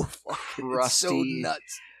fucking crusty, it's so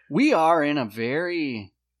nuts. We are in a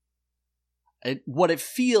very what it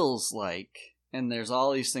feels like, and there's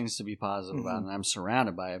all these things to be positive about, and I'm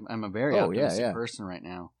surrounded by it. I'm a very optimistic person right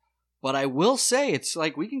now. But I will say, it's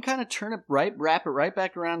like we can kind of wrap it right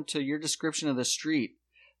back around to your description of the street.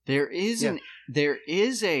 There is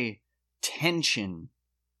a tension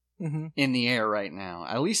in the air right now.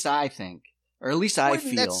 At least I think, or at least I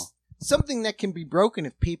feel. That's something that can be broken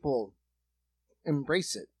if people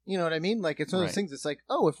embrace it. You know what I mean? Like it's one of those things. It's like,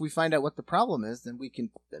 oh, if we find out what the problem is, then we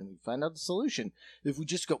find out the solution. If we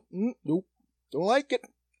just go, nope, don't like it,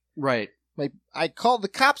 right? Like I called the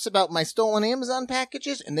cops about my stolen Amazon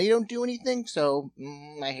packages, and they don't do anything. So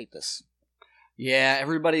I hate this. Yeah,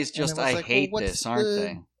 everybody's just I like, hate this, aren't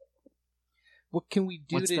they? What can we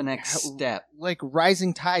do? What's the next step? Like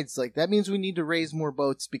rising tides. Like that means we need to raise more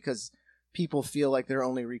boats because people feel like their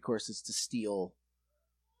only recourse is to steal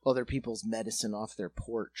other people's medicine off their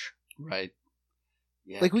porch. Right.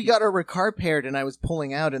 Yeah. Like we got our car paired, and I was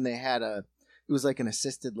pulling out, and they had it was like an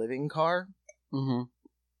assisted living car. Mm-hmm.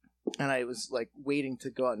 And I was like waiting to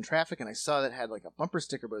go out in traffic, and I saw that it had like a bumper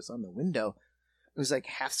sticker, but it was on the window. It was like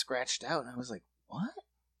half scratched out, and I was like, "What?"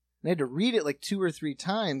 And I had to read it like 2 or 3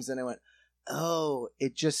 times, and I went, "Oh,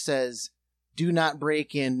 it just says, do not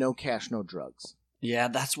break in, no cash, no drugs." Yeah,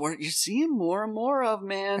 that's what you're seeing more and more of,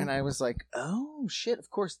 man. And I was like, "Oh shit!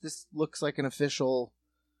 Of course, this looks like an official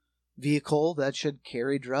vehicle that should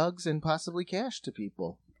carry drugs and possibly cash to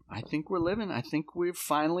people." I think we're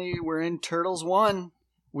in Turtles 1.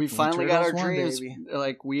 We finally got our dreams. Baby.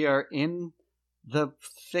 Like we are in the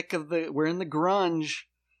thick of we're in the grunge,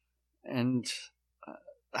 and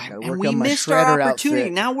we missed our opportunity.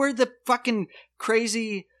 Outfit. Now we're the fucking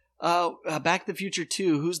crazy Back to the Future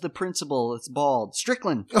 2. Who's the principal? It's bald.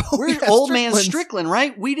 Strickland. We're old man Strickland,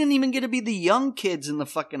 right? We didn't even get to be the young kids in the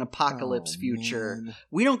fucking apocalypse future. Man.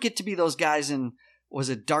 We don't get to be those guys in, was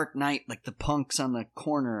it Dark Knight, like the punks on the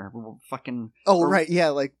corner, fucking. Oh, right, yeah,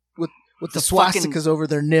 like with the swastikas over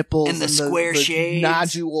their nipples and the square shades.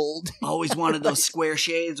 Noduled. Always wanted those square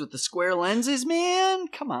shades with the square lenses, man.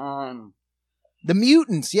 Come on. The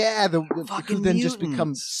mutants, yeah, who then mutants. Just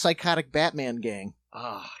become psychotic Batman gang.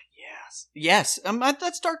 Oh, yes.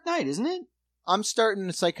 That's Dark Knight, isn't it? I'm starting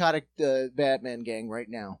a psychotic Batman gang right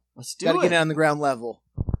now. Let's do it. Gotta get on the ground level.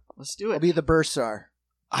 Let's do it. I'll be the Bursar.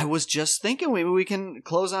 I was just thinking maybe we can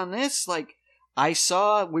close on this. Like, I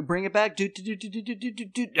saw, we bring it back,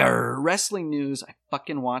 wrestling news. I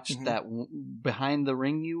fucking watched that Behind the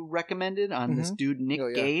Ring you recommended on this dude, Nick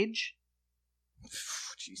Gage.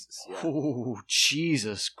 Jesus. Yeah. Oh,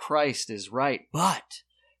 Jesus Christ is right. But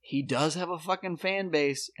he does have a fucking fan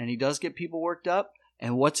base, and he does get people worked up.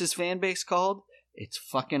 And what's his fan base called? It's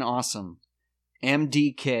fucking awesome.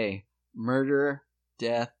 MDK. Murder,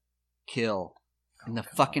 Death, Kill. And the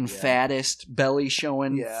fucking fattest, belly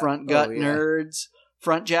showing, front gut nerds,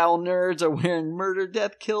 front jowl nerds are wearing Murder,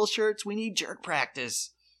 Death, Kill shirts. We need jerk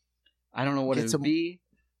practice. I don't know what it would be.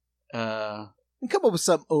 And come up with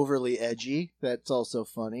something overly edgy that's also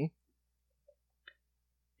funny.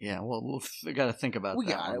 Yeah, well, we got to think about We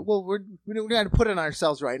that. got it. one. Well, we don't got to put it on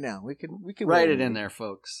ourselves right now. We can Write it in there,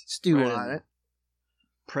 folks. Stew Write on it.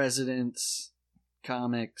 Presidents,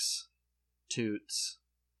 comics, toots,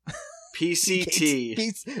 PCT,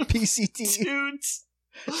 PCT. toots.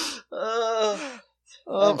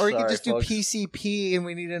 Or you could just do folks. PCP, and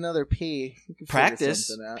we need another P. We can figure Practice.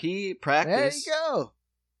 something out. Practice. There you go.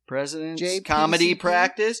 Presidents, JPCP. comedy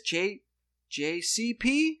practice,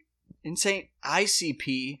 JCP, insane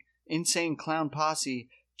ICP, insane clown posse,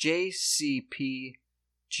 JCP,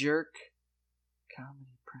 jerk, comedy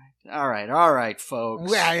practice. All right,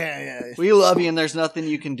 folks. Yeah. We love you, and there's nothing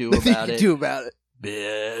you can do Nothing about you it. can do about it.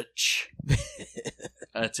 Bitch.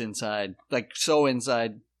 That's inside. Like, so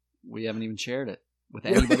inside, we haven't even shared it with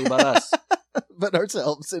anybody but us. But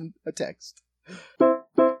ourselves in a text.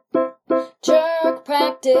 Jerk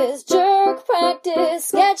practice,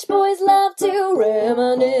 sketch boys love to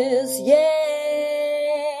reminisce, yeah.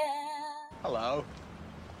 Hello.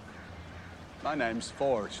 My name's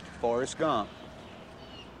Forrest Gump.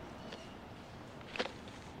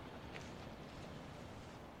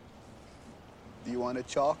 Do you want a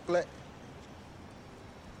chocolate?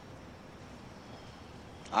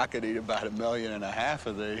 I could eat about 1.5 million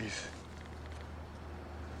of these.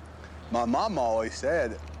 My mom always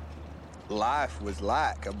said life was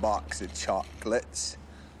like a box of chocolates.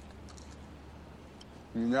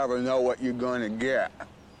 You never know what you're gonna get.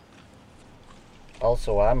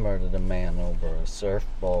 Also, I murdered a man over a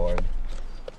surfboard.